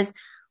 because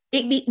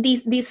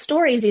these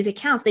stories, these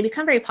accounts, they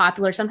become very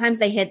popular. Sometimes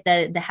they hit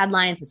the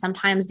headlines, and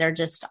sometimes they're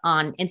just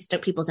on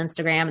people's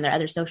Instagram and their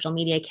other social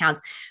media accounts.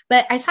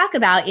 But I talk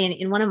about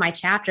in one of my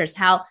chapters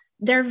how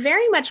they're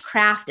very much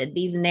crafted,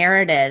 these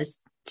narratives,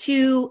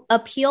 to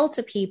appeal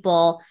to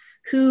people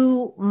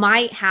who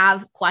might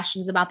have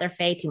questions about their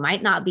faith, who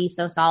might not be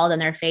so solid in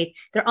their faith.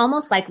 They're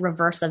almost like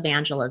reverse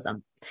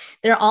evangelism.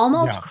 They're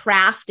almost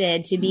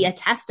crafted to be a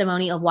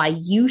testimony of why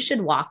you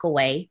should walk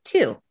away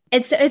too.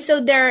 And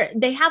so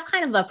they have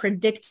kind of a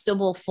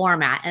predictable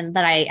format, and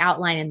that I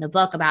outline in the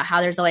book about how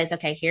there's always,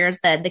 okay, here's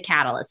the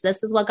catalyst.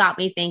 This is what got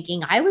me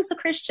thinking I was a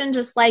Christian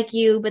just like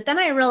you, but then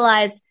I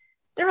realized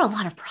there are a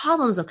lot of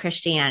problems with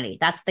Christianity.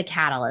 That's the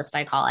catalyst,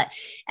 I call it.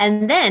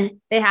 And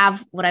then they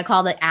have what I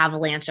call the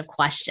avalanche of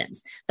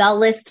questions. They'll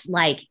list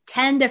like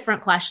 10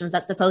 different questions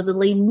that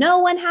supposedly no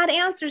one had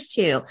answers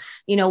to.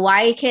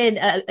 Why could,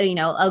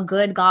 a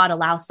good God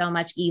allow so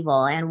much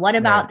evil? And what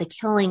about the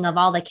killing of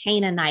all the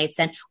Canaanites?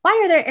 And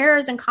why are there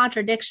errors and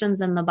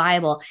contradictions in the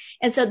Bible?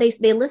 And so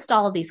they list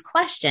all of these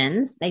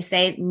questions. They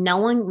say no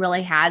one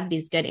really had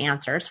these good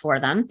answers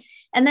for them.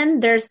 And then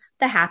there's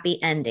the happy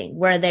ending,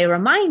 where they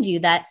remind you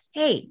that,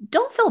 hey,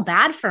 don't feel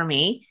bad for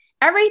me.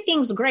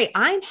 Everything's great.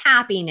 I'm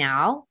happy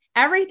now.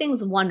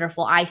 Everything's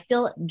wonderful. I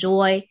feel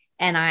joy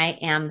and I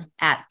am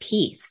at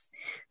peace.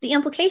 The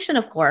implication,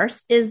 of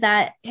course, is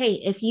that, hey,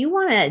 if you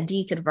want to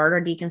deconvert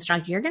or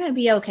deconstruct, you're going to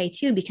be okay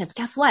too, because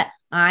guess what?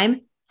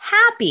 I'm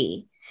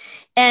happy.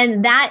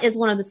 And that is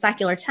one of the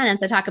secular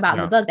tenets I talk about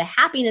in the book. The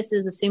happiness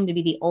is assumed to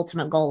be the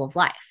ultimate goal of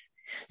life.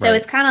 So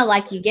it's kind of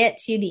like you get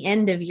to the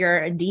end of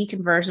your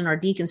deconversion or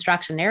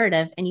deconstruction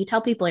narrative and you tell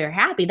people you're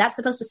happy. That's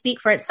supposed to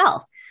speak for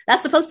itself.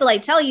 That's supposed to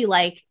tell you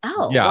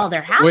well,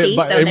 they're happy.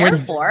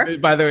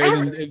 By the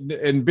way,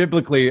 and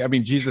biblically, I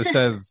mean, Jesus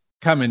says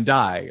come and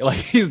die. Like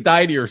he's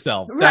die to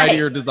yourself, die to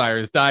your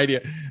desires, die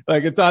to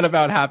like, it's not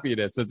about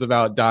happiness. It's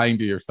about dying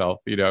to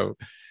yourself, you know?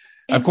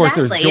 Of course,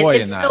 there's joy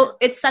in that. So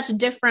it's such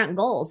different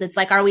goals. It's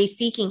like, are we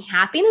seeking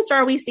happiness or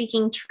are we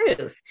seeking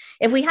truth?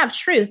 If we have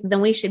truth, then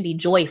we should be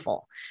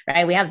joyful,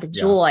 right? We have the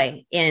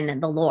joy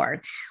in the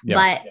Lord.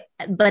 Yeah.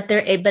 But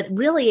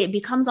really it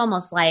becomes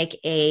almost like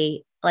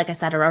like I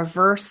said, a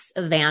reverse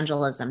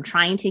evangelism,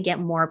 trying to get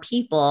more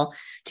people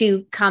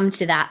to come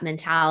to that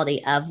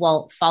mentality of,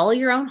 well, follow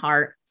your own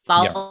heart,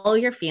 follow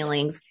your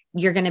feelings.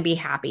 You're going to be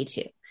happy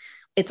too.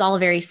 It's all a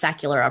very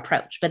secular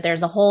approach, but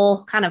there's a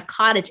whole kind of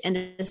cottage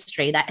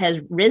industry that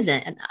has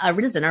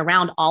risen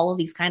around all of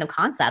these kind of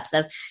concepts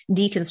of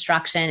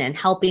deconstruction and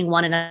helping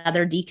one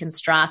another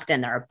deconstruct.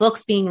 And there are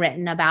books being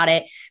written about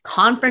it,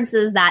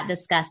 conferences that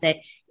discuss it.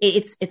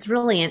 It's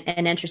really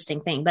an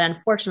interesting thing, but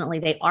unfortunately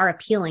they are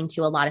appealing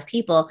to a lot of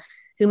people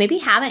who maybe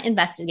haven't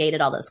investigated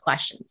all those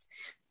questions.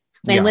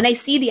 And when they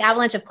see the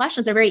avalanche of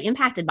questions, they're very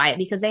impacted by it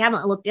because they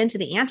haven't looked into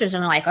the answers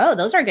and they're like, oh,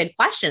 those are good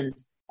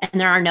questions. And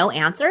there are no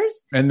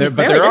answers. And there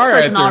clearly this person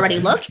answers. Already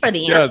looked for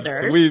the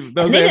answers. And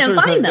they didn't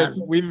find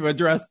them. We've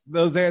addressed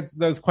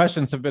those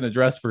questions have been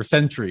addressed for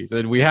centuries,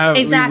 and we have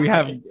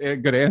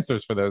good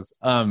answers for those.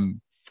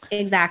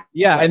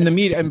 Exactly. Yeah, and the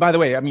media. And by the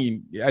way, I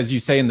mean, as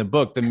you say in the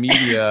book, the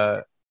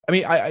media. I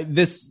mean,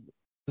 this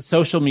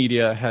social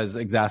media has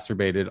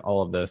exacerbated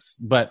all of this,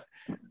 but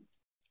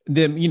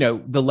the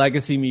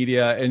legacy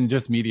media and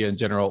just media in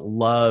general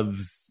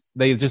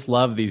they just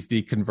love these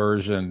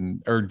deconversion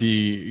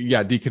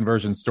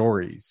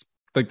stories.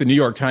 Like the New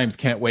York Times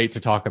can't wait to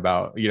talk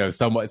about,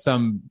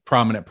 some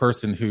prominent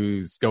person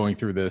who's going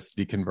through this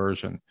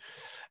deconversion.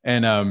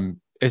 And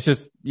it's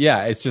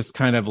just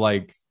kind of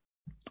like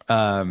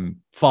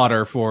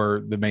fodder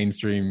for the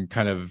mainstream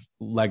kind of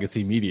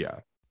legacy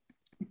media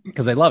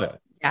because they love it.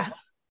 Yeah.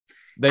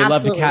 They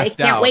love to cast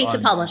doubt. They can't wait to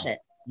publish it.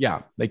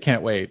 Yeah, they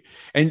can't wait.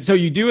 And so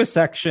you do a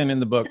section in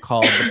the book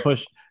called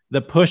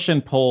the push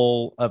and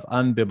pull of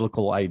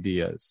unbiblical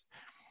ideas.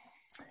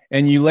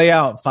 And you lay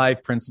out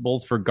 5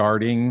 principles for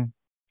guarding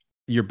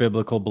your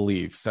biblical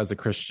beliefs as a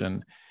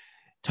Christian.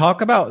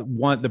 Talk about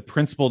the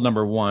principle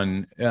number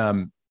 1.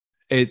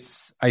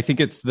 I think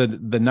it's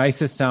the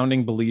nicest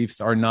sounding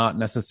beliefs are not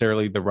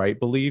necessarily the right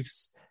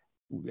beliefs.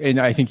 And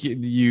I think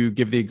you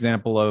give the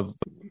example of,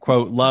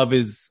 quote, love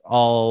is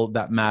all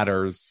that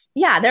matters.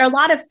 Yeah, there are a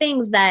lot of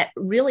things that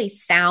really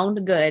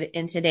sound good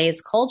in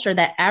today's culture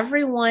that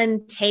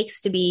everyone takes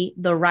to be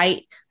the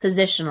right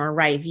position or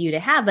right view to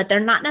have, but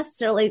they're not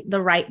necessarily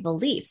the right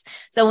beliefs.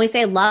 So when we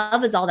say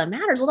love is all that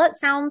matters, well, that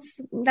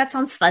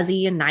sounds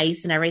fuzzy and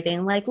nice and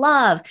everything, like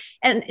love.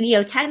 And,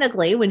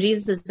 technically when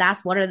Jesus is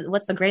asked,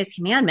 what's the greatest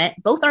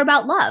commandment? Both are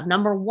about love.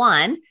 Number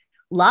 1,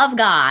 love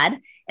God.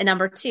 And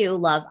number 2,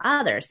 love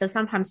others. So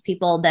sometimes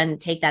people then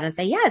take that and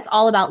say, yeah, it's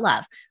all about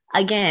love.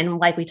 Again,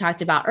 like we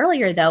talked about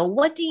earlier, though,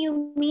 what do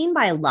you mean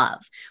by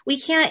love? We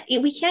can't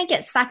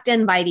get sucked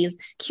in by these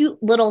cute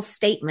little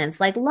statements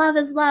like love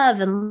is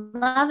love and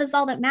love is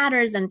all that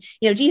matters. And,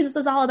 Jesus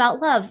is all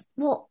about love.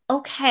 Well,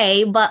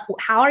 okay, but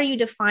how are you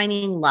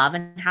defining love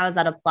and how does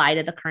that apply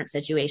to the current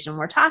situation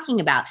we're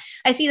talking about?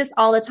 I see this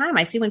all the time.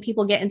 I see when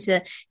people get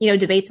into,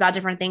 debates about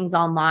different things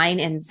online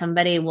and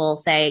somebody will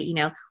say,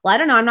 well, I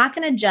don't know, I'm not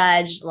going to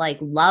judge, like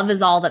love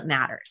is all that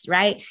matters,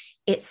 right?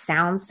 It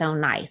sounds so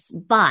nice.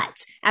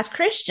 But as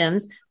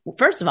Christians,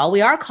 first of all,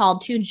 we are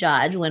called to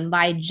judge. When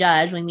by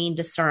judge, we mean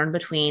discern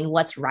between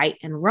what's right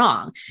and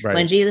wrong. Right.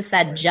 When Jesus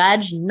said,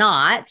 judge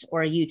not,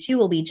 or you too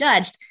will be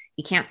judged,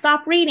 you can't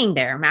stop reading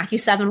there. Matthew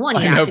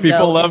 7:1. You have to people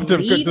go love to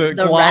read the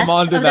glom rest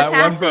onto of that the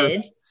one passage.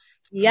 verse.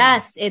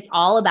 Yes, it's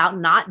all about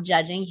not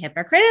judging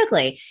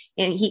hypocritically.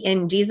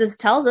 And Jesus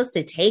tells us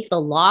to take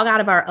the log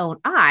out of our own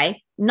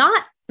eye,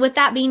 not with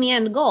that being the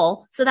end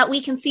goal, so that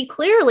we can see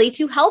clearly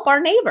to help our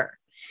neighbor.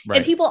 Right.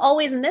 And people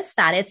always miss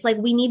that. It's like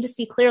we need to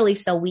see clearly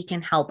so we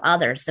can help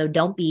others. So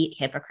don't be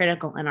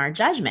hypocritical in our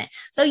judgment.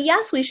 So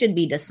yes, we should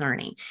be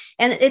discerning.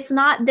 And it's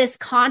not this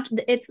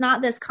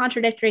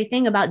contradictory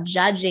thing about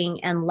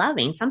judging and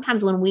loving.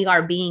 Sometimes when we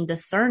are being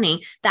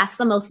discerning, that's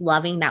the most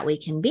loving that we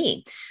can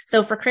be.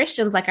 So for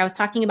Christians, like I was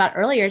talking about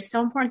earlier, it's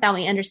so important that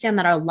we understand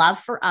that our love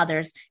for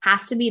others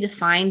has to be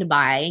defined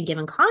by and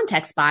given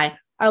context by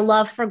our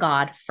love for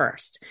God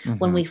first. Mm-hmm.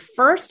 When we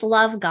first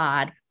love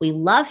God, we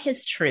love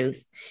his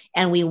truth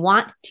and we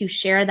want to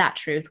share that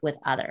truth with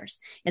others.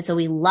 And so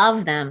we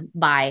love them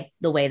by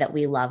the way that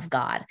we love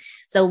God.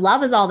 So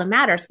love is all that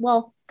matters.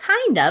 Well,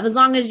 kind of, as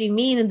long as you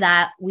mean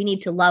that we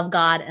need to love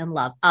God and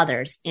love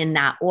others in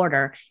that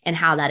order and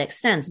how that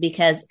extends,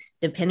 because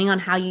depending on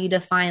how you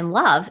define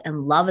love,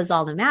 and love is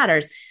all that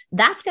matters,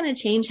 that's going to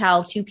change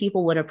how 2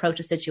 people would approach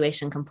a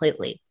situation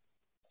completely.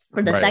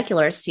 For the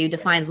secularists who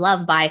defines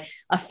love by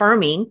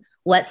affirming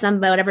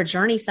whatever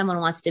journey someone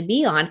wants to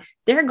be on,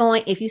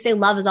 if you say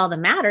love is all that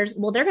matters,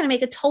 well, they're going to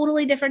make a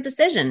totally different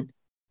decision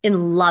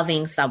in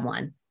loving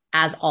someone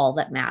as all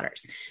that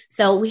matters.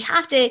 So we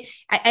have to,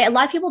 a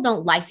lot of people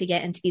don't like to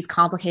get into these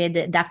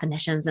complicated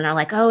definitions and are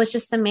like, oh, it's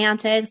just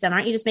semantics. And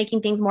aren't you just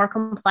making things more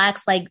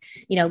complex? Like,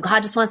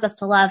 God just wants us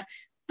to love.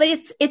 but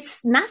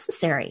it's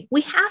necessary.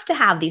 We have to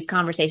have these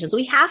conversations.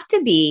 We have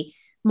to be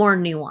more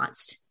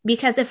nuanced,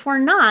 because if we're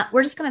not,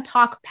 we're just going to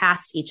talk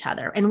past each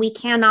other, and we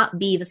cannot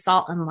be the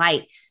salt and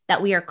light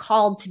that we are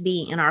called to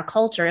be in our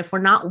culture if we're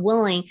not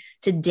willing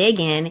to dig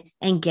in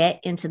and get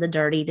into the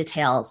dirty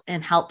details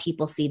and help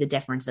people see the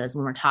differences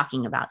when we're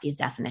talking about these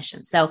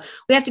definitions. So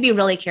we have to be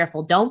really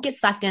careful. Don't get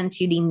sucked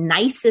into the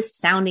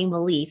nicest sounding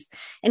beliefs.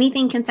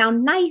 Anything can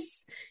sound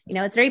nice.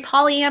 It's very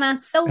Pollyanna.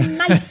 It's so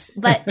nice,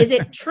 but is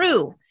it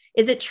true?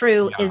 Is it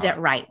true? Yeah. Is it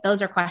right?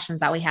 Those are questions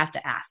that we have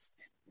to ask.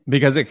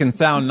 Because it can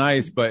sound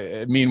nice,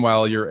 but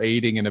meanwhile, you're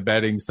aiding and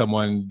abetting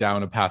someone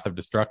down a path of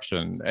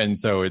destruction. And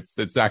so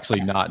it's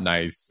actually not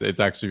nice. It's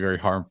actually very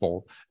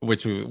harmful,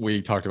 which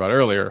we talked about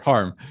earlier,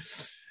 harm.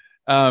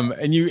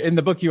 And you, in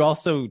the book, you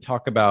also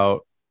talk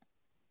about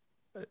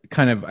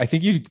I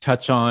think you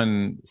touch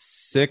on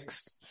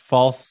 6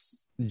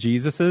 false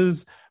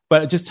Jesuses,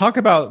 but just talk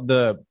about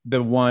the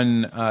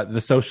one,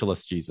 the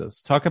socialist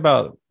Jesus. Talk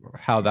about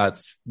how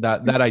that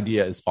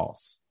idea is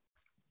false.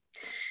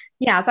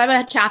 Yeah, so I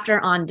have a chapter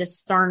on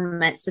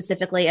discernment,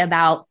 specifically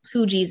about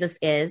who Jesus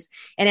is.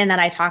 And in that,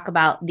 I talk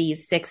about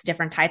these 6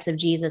 different types of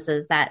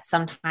Jesuses that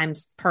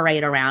sometimes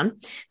parade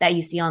around, that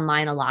you see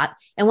online a lot.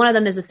 And one of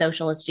them is a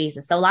socialist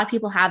Jesus. So a lot of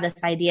people have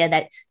this idea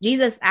that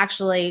Jesus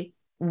actually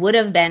would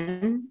have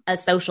been a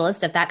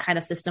socialist if that kind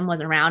of system was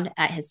around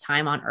at his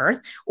time on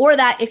earth, or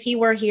that if he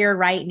were here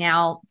right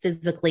now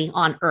physically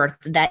on earth,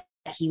 that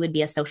he would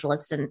be a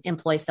socialist and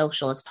employ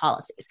socialist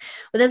policies.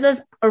 But this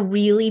is a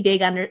really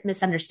big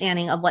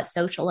misunderstanding of what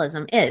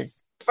socialism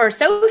is. For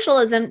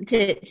socialism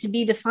to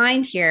be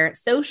defined here,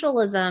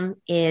 socialism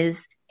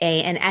is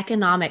an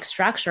economic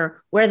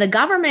structure where the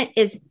government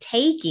is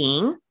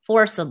taking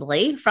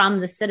forcibly from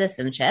the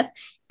citizenship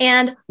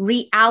and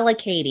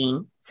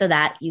reallocating so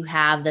that you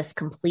have this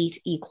complete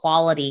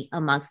equality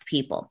amongst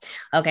people.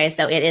 Okay,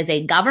 so it is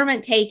a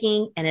government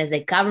taking and it is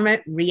a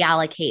government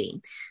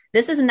reallocating.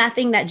 This is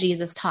nothing that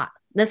Jesus taught.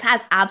 This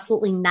has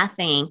absolutely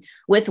nothing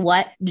with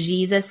what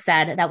Jesus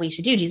said that we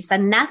should do. Jesus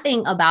said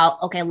nothing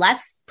about, okay,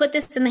 let's put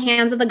this in the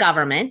hands of the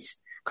government,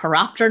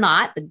 corrupt or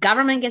not. The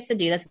government gets to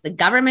do this. The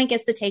government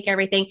gets to take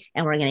everything,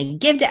 and we're going to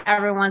give to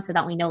everyone so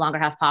that we no longer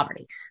have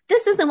poverty.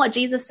 This isn't what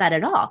Jesus said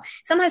at all.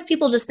 Sometimes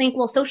people just think,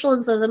 well,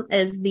 socialism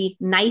is the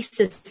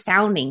nicest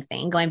sounding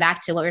thing, going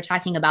back to what we were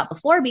talking about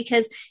before,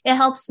 because it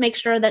helps make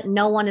sure that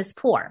no one is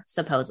poor,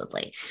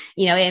 supposedly.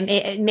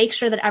 It makes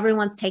sure that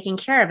everyone's taken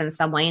care of in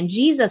some way. And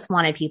Jesus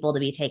wanted people to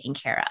be taken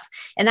care of.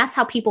 And that's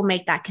how people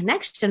make that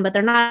connection, but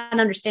they're not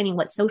understanding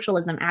what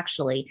socialism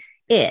actually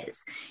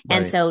is. Right.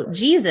 And so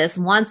Jesus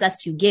wants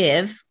us to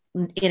give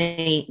in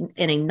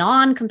a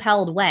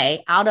non-compelled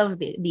way out of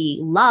the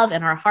love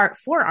in our heart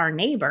for our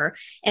neighbor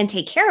and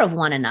take care of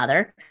one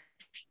another.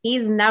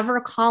 He's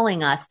never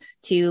calling us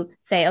to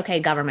say,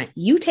 okay, government,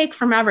 you take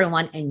from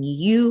everyone and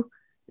you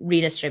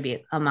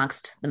redistribute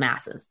amongst the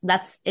masses.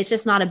 It's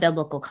just not a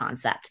biblical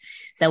concept.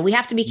 So we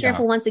have to be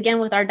careful once again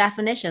with our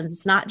definitions.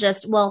 It's not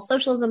just, well,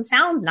 socialism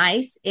sounds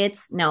nice.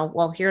 It's no,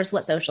 well, here's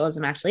what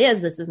socialism actually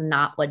is. This is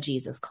not what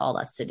Jesus called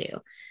us to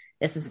do.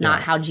 This is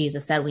not how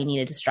Jesus said we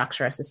needed to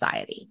structure a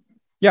society.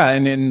 Yeah.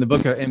 And in the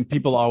book, and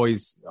people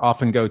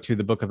often go to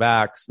the book of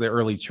Acts, the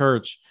early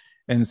church,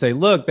 and say,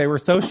 look, they were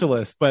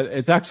socialists, but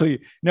it's actually,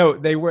 no,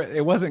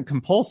 it wasn't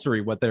compulsory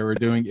what they were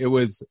doing. It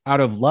was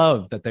out of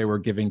love that they were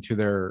giving to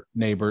their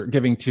neighbor,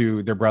 giving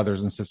to their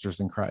brothers and sisters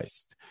in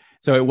Christ.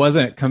 So it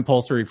wasn't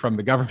compulsory from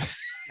the government.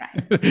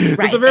 Right.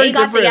 Right. They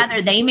got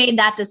together. They made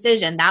that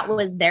decision. That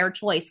was their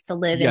choice to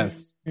live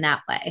in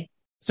that way.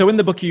 So in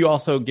the book, you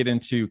also get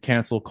into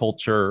cancel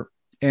culture.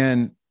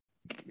 And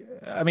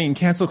I mean,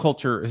 cancel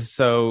culture is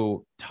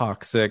so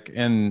toxic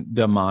and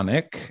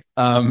demonic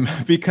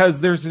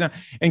because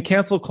in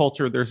cancel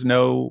culture, there's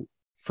no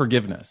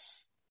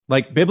forgiveness.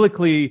 Like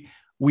biblically,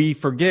 we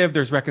forgive,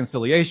 there's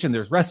reconciliation,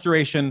 there's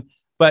restoration,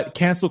 but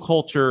cancel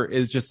culture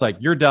is just like,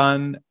 you're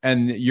done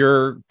and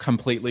you're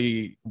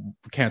completely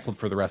canceled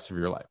for the rest of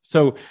your life.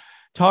 So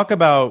talk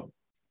about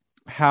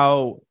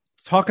cancel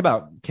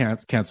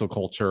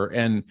culture,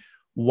 and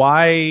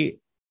why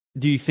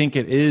do you think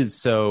it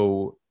is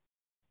so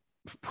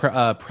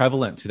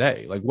prevalent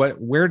today? Like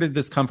where did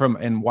this come from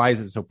and why is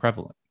it so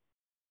prevalent?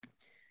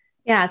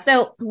 Yeah.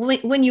 So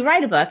when you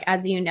write a book,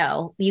 as you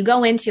know, you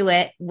go into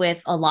it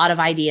with a lot of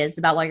ideas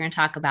about what you're going to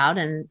talk about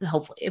and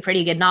hopefully a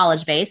pretty good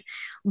knowledge base.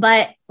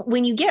 But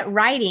when you get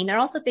writing, there are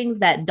also things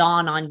that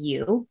dawn on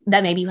you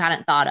that maybe you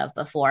hadn't thought of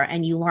before.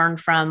 And you learn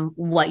from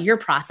what you're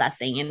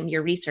processing and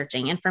you're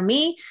researching. And for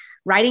me,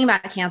 writing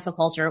about cancel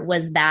culture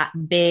was that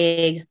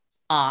big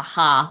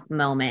aha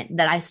moment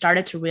that I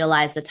started to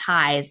realize the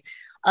ties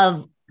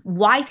of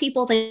why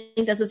people think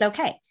this is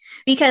okay.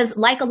 Because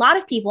like a lot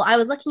of people, I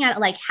was looking at it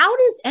like, how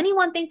does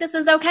anyone think this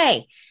is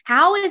okay?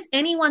 How is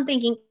anyone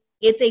thinking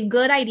it's a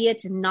good idea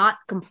to not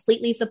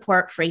completely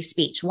support free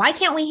speech? Why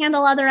can't we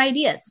handle other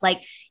ideas?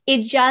 Like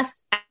it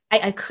just,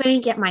 I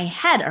couldn't get my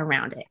head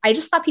around it. I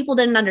just thought people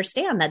didn't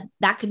understand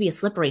that could be a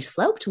slippery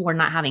slope toward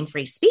not having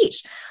free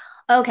speech.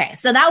 Okay,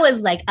 so that was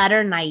like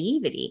utter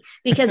naivety,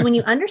 because when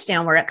you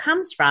understand where it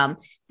comes from,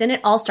 then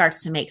it all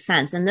starts to make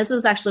sense. And this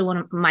is actually one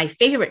of my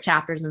favorite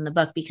chapters in the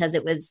book because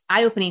it was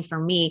eye-opening for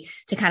me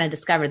to kind of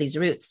discover these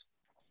roots.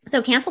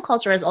 So cancel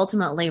culture is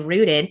ultimately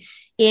rooted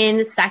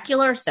in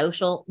secular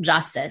social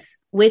justice,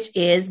 which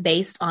is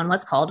based on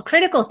what's called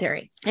critical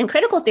theory. And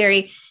critical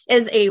theory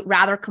is a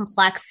rather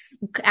complex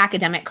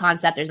academic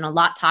concept. There's been a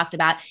lot talked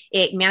about.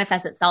 It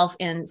manifests itself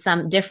in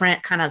some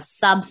different kind of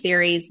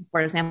sub-theories,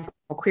 for example,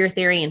 queer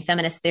theory and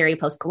feminist theory,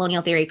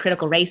 post-colonial theory,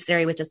 critical race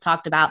theory, which is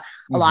talked about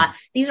a lot.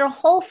 These are a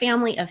whole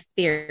family of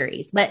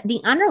theories, but the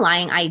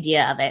underlying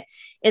idea of it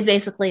is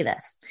basically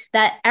this,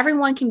 that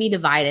everyone can be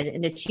divided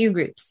into two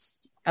groups: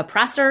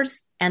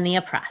 oppressors and the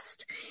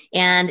oppressed.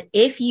 And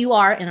if you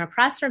are an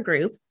oppressor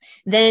group,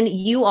 then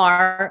you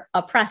are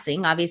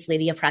oppressing, obviously,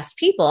 the oppressed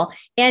people.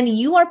 And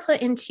you are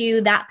put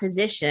into that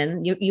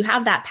position. You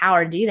have that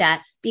power to do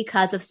that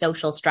because of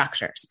social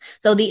structures.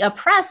 So the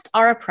oppressed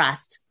are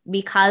oppressed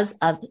because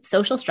of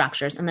social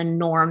structures and the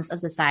norms of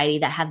society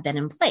that have been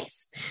in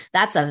place.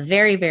 That's a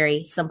very,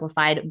 very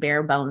simplified,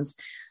 bare bones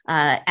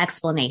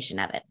explanation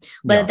of it.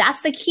 But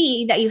that's the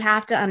key that you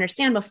have to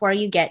understand before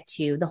you get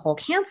to the whole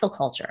cancel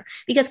culture,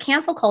 because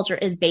cancel culture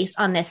is based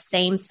on this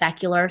same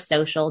secular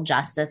social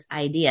justice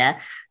idea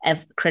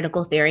of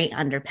critical theory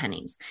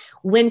underpinnings.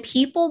 When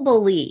people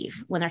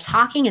believe, when they're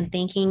talking and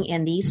thinking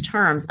in these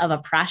terms of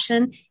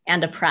oppression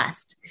and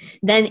oppressed,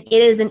 then it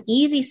is an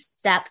easy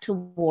step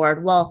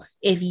toward, well,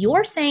 if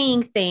you're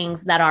saying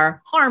things that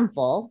are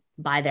harmful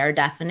by their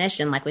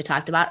definition, like we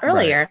talked about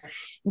earlier,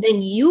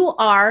 then you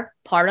are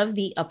part of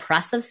the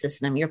oppressive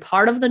system. You're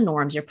part of the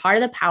norms. You're part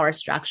of the power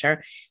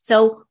structure.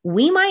 So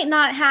we might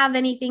not have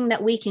anything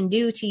that we can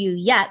do to you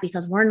yet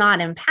because we're not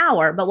in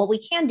power. But what we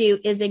can do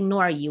is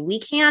ignore you. We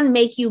can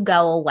make you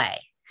go away.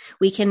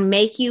 We can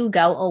make you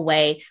go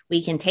away.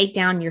 We can take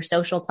down your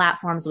social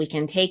platforms. We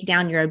can take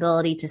down your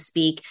ability to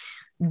speak.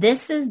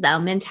 This is the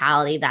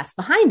mentality that's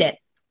behind it.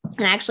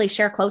 And I actually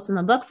share quotes in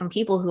the book from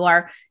people who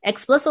are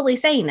explicitly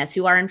saying this,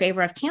 who are in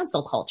favor of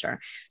cancel culture.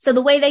 So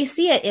the way they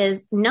see it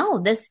is, no,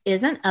 this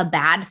isn't a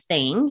bad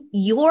thing.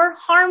 You're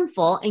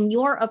harmful and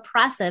you're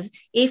oppressive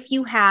if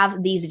you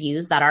have these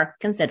views that are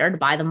considered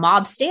by the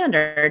mob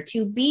standard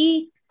to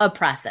be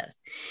oppressive.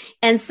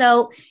 And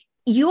so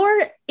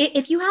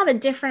if you have a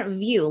different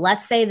view,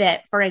 let's say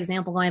that, for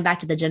example, going back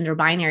to the gender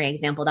binary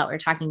example that we were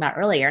talking about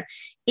earlier,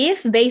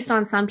 if based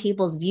on some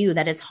people's view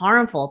that it's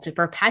harmful to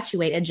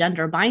perpetuate a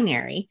gender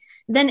binary,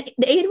 then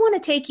they'd want to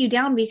take you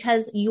down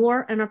because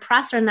you're an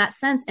oppressor in that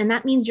sense. And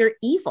that means you're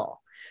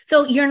evil.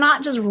 So you're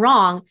not just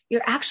wrong,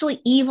 you're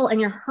actually evil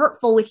and you're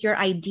hurtful with your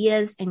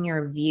ideas and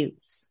your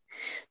views.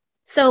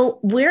 So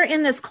we're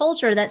in this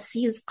culture that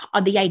sees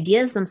the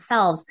ideas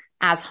themselves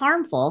as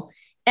harmful.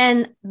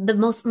 And the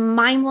most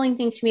mind-blowing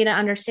thing to me to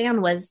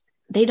understand was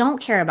they don't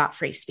care about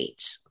free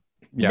speech.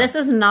 Yeah. This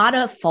is not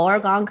a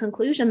foregone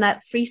conclusion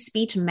that free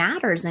speech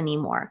matters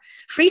anymore.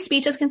 Free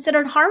speech is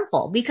considered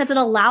harmful because it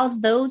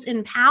allows those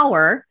in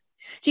power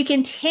to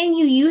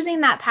continue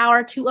using that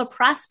power to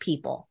oppress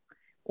people.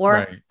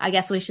 Or I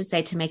guess we should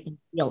say to make them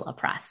feel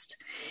oppressed.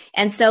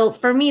 And so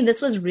for me, this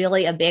was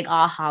really a big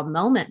aha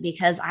moment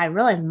because I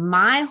realized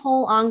my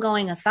whole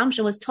ongoing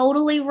assumption was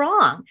totally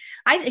wrong.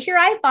 I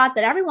thought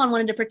that everyone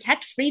wanted to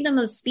protect freedom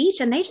of speech.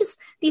 And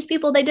these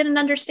people, they didn't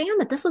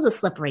understand that this was a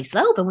slippery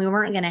slope and we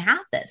weren't going to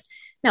have this.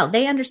 No,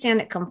 they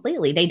understand it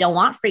completely. They don't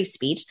want free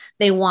speech.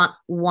 They want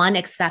one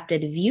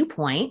accepted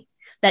viewpoint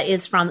that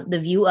is from the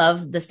view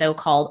of the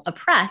so-called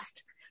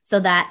oppressed, so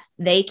that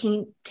they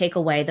can take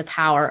away the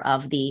power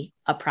of the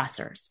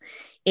oppressors.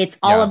 It's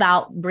all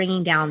about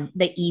bringing down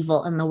the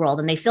evil in the world.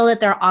 And they feel that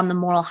they're on the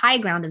moral high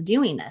ground of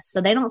doing this. So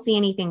they don't see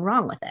anything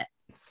wrong with it.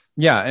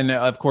 Yeah. And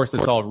of course,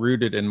 it's all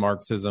rooted in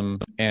Marxism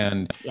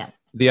and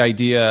the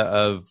idea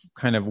of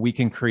kind of we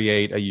can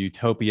create a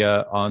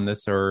utopia on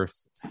this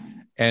earth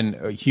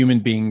and human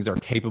beings are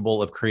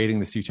capable of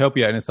creating this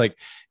utopia. And it's like,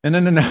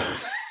 no.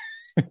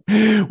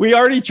 We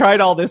already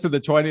tried all this in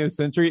the 20th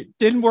century. It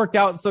didn't work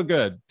out so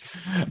good.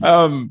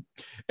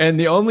 And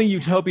the only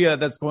utopia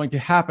that's going to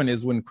happen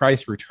is when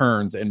Christ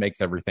returns and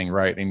makes everything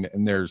right. And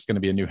there's going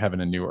to be a new heaven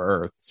and new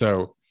earth.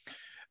 So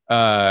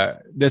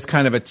this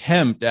kind of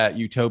attempt at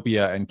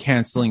utopia and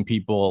canceling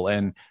people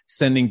and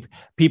sending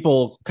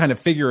people kind of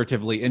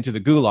figuratively into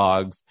the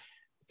gulags,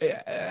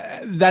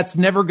 it's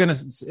never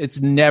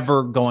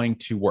going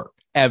to work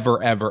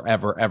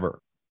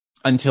ever.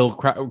 Until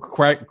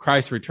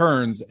Christ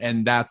returns,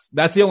 and that's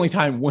the only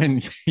time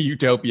when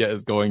utopia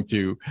is going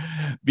to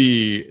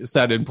be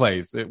set in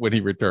place when he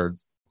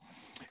returns.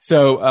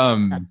 So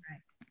that's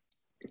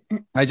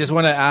right. I just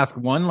want to ask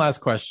one last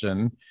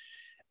question.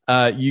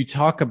 You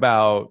talk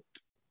about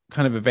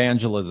kind of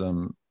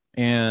evangelism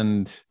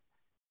and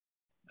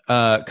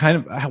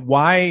kind of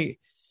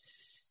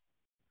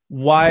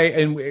why,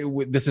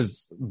 and this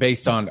is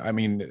based on, I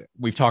mean,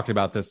 we've talked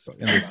about this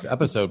in this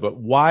episode, but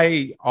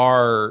why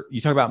are you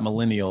talk about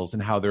millennials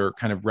and how they're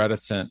kind of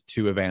reticent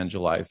to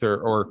evangelize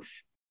or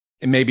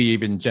maybe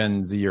even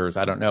Gen Zers,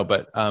 I don't know,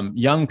 but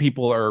young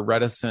people are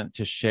reticent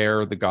to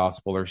share the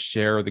gospel or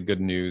share the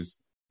good news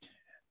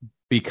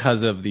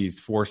because of these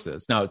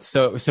forces. Now,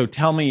 so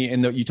tell me,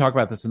 and you talk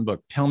about this in the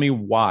book, tell me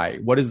why.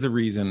 What is the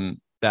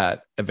reason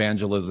that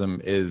evangelism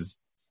is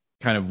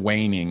kind of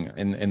waning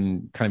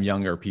in kind of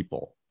younger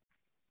people?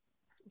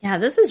 Yeah,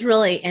 this is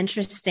really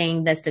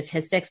interesting, the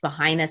statistics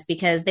behind this,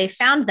 because they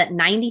found that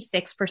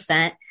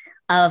 96%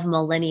 of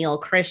millennial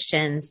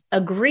Christians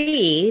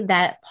agree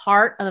that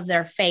part of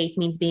their faith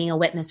means being a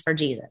witness for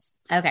Jesus.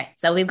 Okay,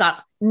 so we've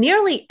got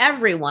nearly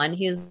everyone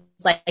who's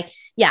like,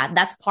 yeah,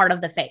 that's part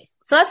of the faith.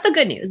 So that's the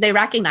good news. They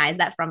recognize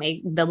that from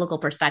a biblical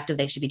perspective,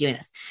 they should be doing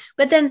this.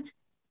 But then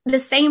the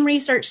same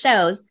research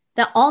shows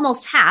that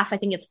almost half, I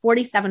think it's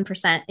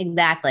 47%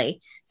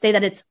 exactly, say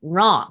that it's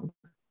wrong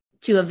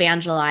to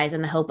evangelize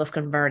in the hope of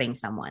converting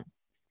someone.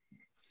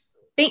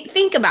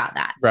 Think about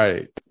that.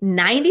 Right.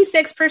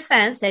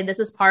 96% say this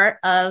is part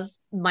of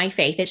my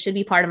faith. It should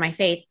be part of my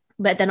faith.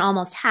 But then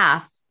almost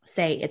half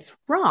say it's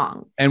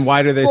wrong. And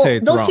why do they say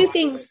it's those wrong? Two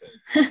things.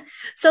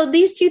 So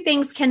these two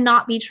things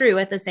cannot be true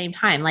at the same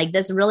time. Like,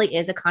 this really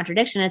is a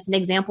contradiction. It's an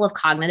example of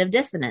cognitive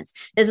dissonance.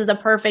 This is a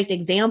perfect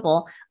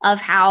example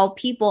of how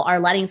people are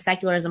letting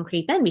secularism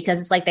creep in, because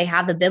it's like they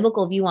have the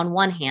biblical view on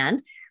one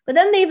hand, but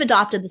then they've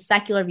adopted the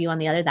secular view on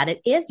the other, that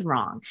it is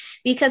wrong.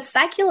 Because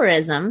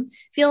secularism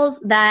feels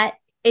that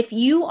if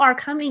you are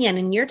coming in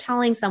and you're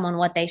telling someone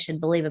what they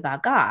should believe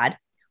about God,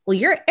 well,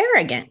 you're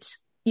arrogant.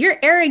 You're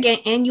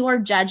arrogant and you're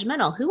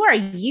judgmental. Who are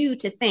you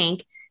to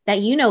think that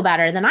you know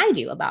better than I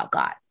do about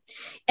God?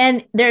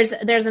 And there's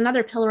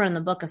another pillar in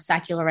the book of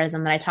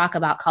secularism that I talk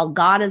about called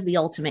God is the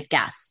ultimate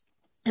guess.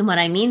 And what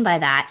I mean by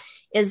that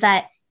is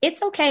that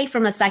it's okay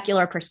from a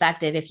secular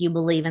perspective if you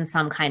believe in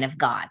some kind of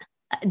God.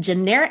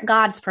 Generic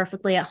God is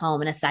perfectly at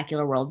home in a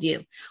secular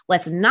worldview.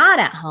 What's not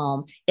at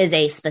home is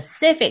a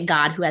specific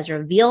God who has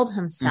revealed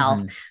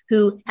himself,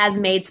 who has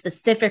made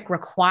specific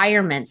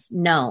requirements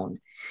known.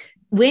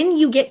 When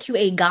you get to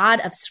a God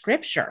of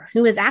Scripture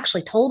who has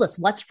actually told us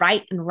what's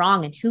right and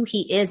wrong and who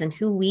he is and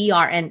who we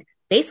are, and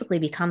basically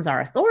becomes our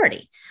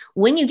authority,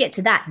 when you get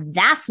to that,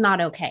 that's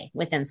not okay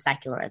within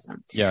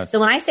secularism. Yes. So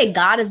when I say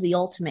God is the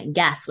ultimate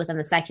guess within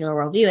the secular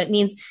worldview, it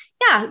means,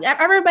 yeah,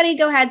 everybody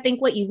go ahead,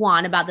 think what you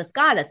want about this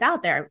God that's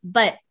out there,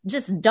 but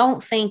just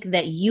don't think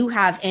that you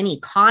have any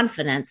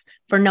confidence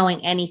for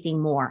knowing anything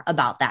more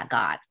about that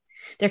God.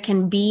 There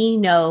can be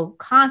no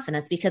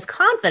confidence, because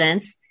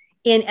confidence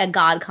in a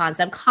God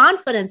concept,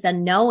 confidence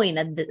in knowing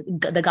that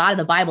the God of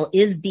the Bible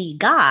is the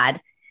God,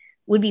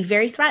 would be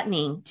very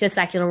threatening to a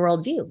secular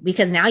worldview,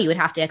 because now you would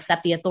have to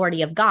accept the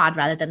authority of God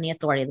rather than the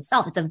authority of the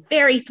self. It's a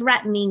very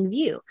threatening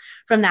view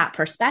from that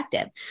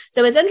perspective.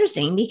 So it's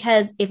interesting,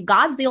 because if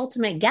God's the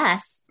ultimate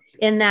guess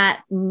in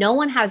that no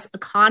one has a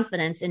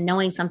confidence in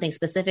knowing something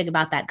specific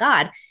about that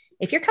God,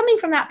 if you're coming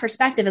from that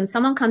perspective and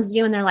someone comes to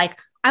you and they're like,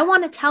 I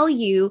want to tell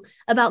you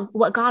about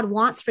what God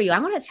wants for you, I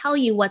want to tell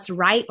you what's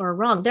right or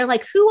wrong, they're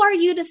like, who are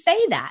you to say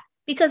that?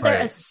 Because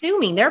they're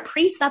assuming, their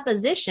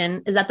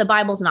presupposition is that the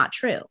Bible's not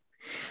true.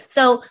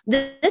 So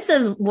this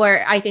is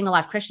where I think a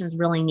lot of Christians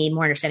really need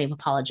more understanding of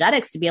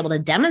apologetics to be able to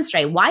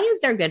demonstrate, why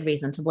is there good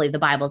reason to believe the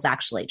Bible is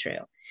actually true?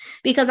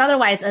 Because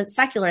otherwise a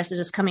secularist is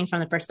just coming from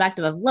the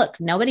perspective of, look,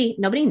 nobody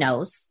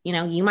knows,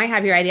 you might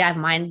have your idea, I have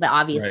mine, but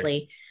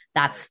obviously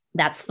that's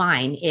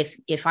fine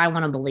if I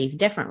want to believe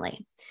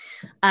differently.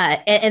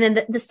 And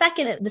then the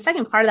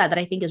second part of that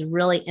I think is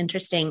really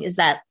interesting is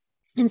that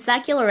in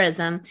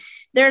secularism,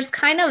 there's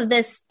kind of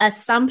this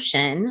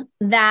assumption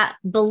that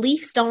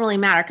beliefs don't really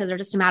matter because they're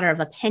just a matter of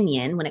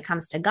opinion when it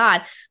comes to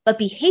God, but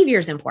behavior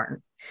is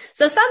important.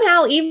 So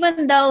somehow,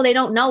 even though they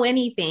don't know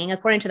anything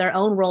according to their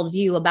own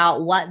worldview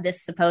about what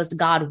this supposed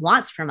God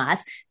wants from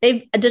us,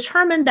 they've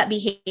determined that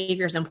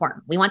behavior is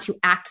important. We want to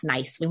act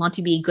nice. We want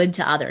to be good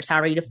to others,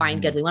 however you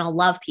define good. We want to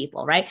love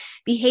people, right?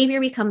 Behavior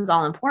becomes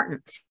all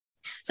important.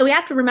 So we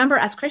have to remember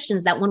as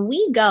Christians that when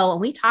we go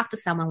and we talk to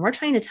someone, we're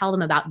trying to tell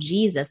them about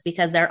Jesus,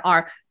 because there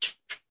are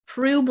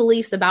true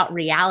beliefs about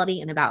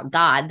reality and about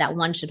God that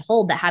one should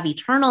hold that have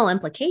eternal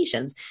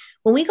implications.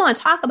 When we go and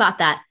talk about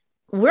that,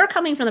 we're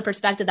coming from the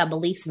perspective that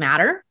beliefs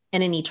matter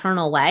in an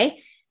eternal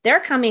way. They're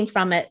coming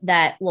from it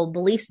that, well,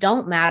 beliefs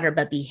don't matter,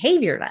 but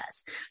behavior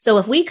does. So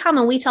if we come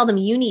and we tell them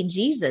you need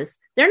Jesus,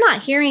 they're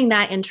not hearing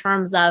that in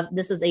terms of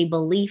this is a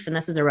belief and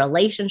this is a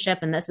relationship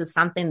and this is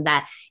something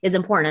that is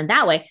important in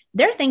that way.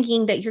 They're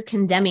thinking that you're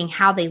condemning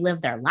how they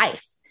live their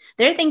life.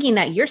 They're thinking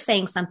that you're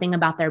saying something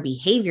about their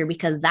behavior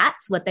because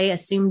that's what they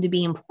assume to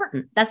be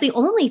important. That's the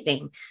only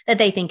thing that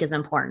they think is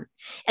important.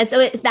 And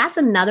so that's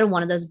another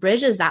one of those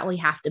bridges that we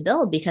have to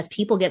build, because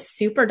people get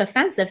super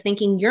defensive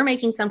thinking you're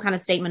making some kind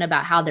of statement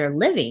about how they're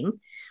living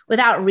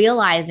without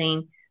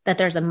realizing that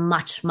there's a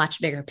much,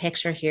 much bigger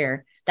picture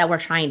here that we're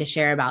trying to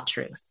share about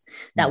truth,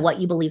 that what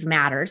you believe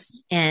matters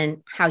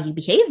and how you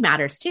behave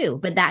matters too.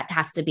 But that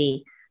has to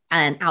be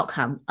an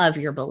outcome of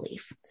your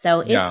belief.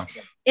 So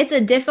it's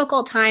a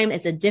difficult time.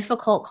 It's a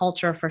difficult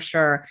culture for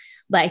sure.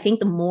 But I think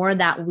the more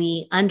that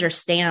we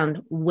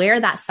understand where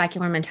that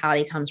secular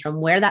mentality comes from,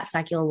 where that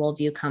secular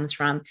worldview comes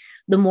from,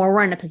 the more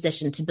we're in a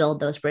position to build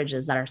those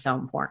bridges that are so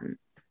important.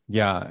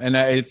 Yeah. And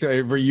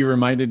you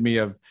reminded me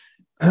of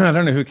I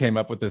don't know who came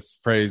up with this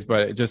phrase,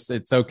 but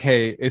it's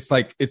okay. It's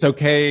like, it's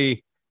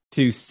okay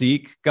to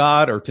seek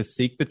God or to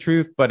seek the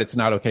truth, but it's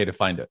not okay to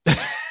find it.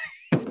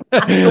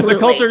 Absolutely. The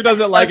culture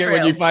doesn't like it when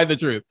true. you find the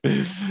truth.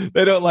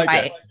 They don't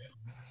like it.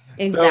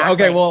 Exactly. So,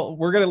 okay, well,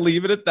 we're going to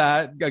leave it at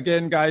that.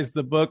 Again, guys,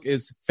 the book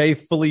is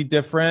Faithfully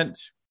Different,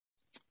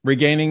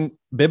 Regaining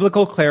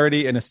Biblical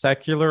Clarity in a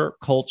Secular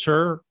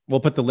Culture. We'll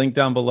put the link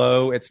down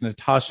below. It's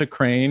Natasha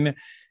Crain.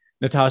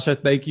 Natasha,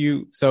 thank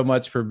you so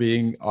much for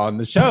being on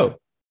the show.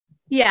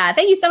 Yeah,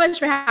 thank you so much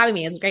for having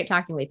me. It was great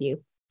talking with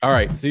you. All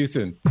right, see you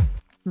soon.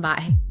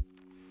 Bye.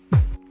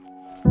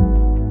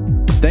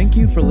 Thank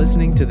you for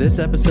listening to this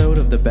episode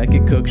of The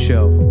Beckett Cook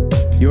Show.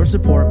 Your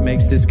support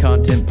makes this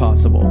content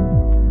possible.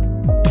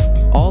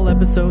 All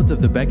episodes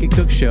of The Beckett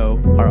Cook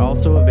Show are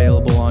also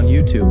available on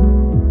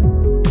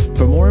YouTube.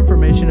 For more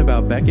information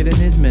about Beckett and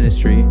his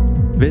ministry,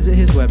 visit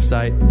his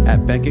website at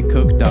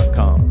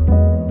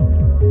beckettcook.com.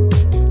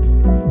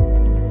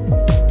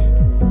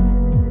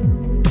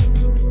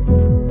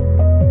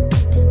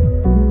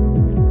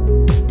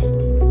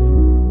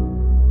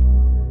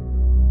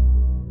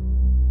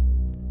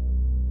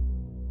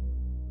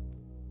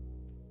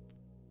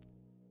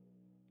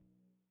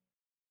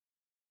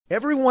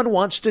 Everyone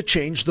wants to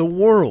change the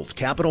world.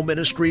 Capital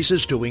Ministries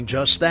is doing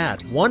just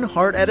that, one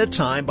heart at a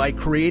time, by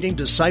creating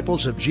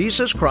disciples of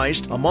Jesus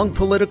Christ among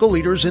political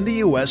leaders in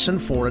the U.S.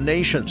 and foreign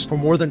nations. For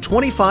more than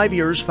 25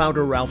 years,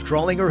 founder Ralph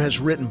Drawlinger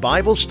has written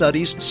Bible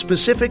studies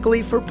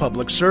specifically for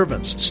public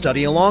servants.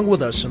 Study along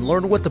with us and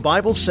learn what the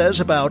Bible says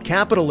about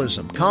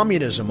capitalism,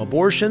 communism,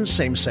 abortion,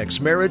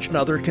 same-sex marriage, and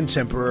other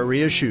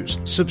contemporary issues.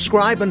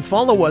 Subscribe and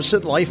follow us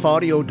at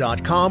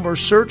lifeaudio.com or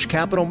search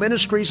Capital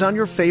Ministries on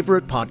your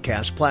favorite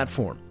podcast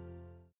platform.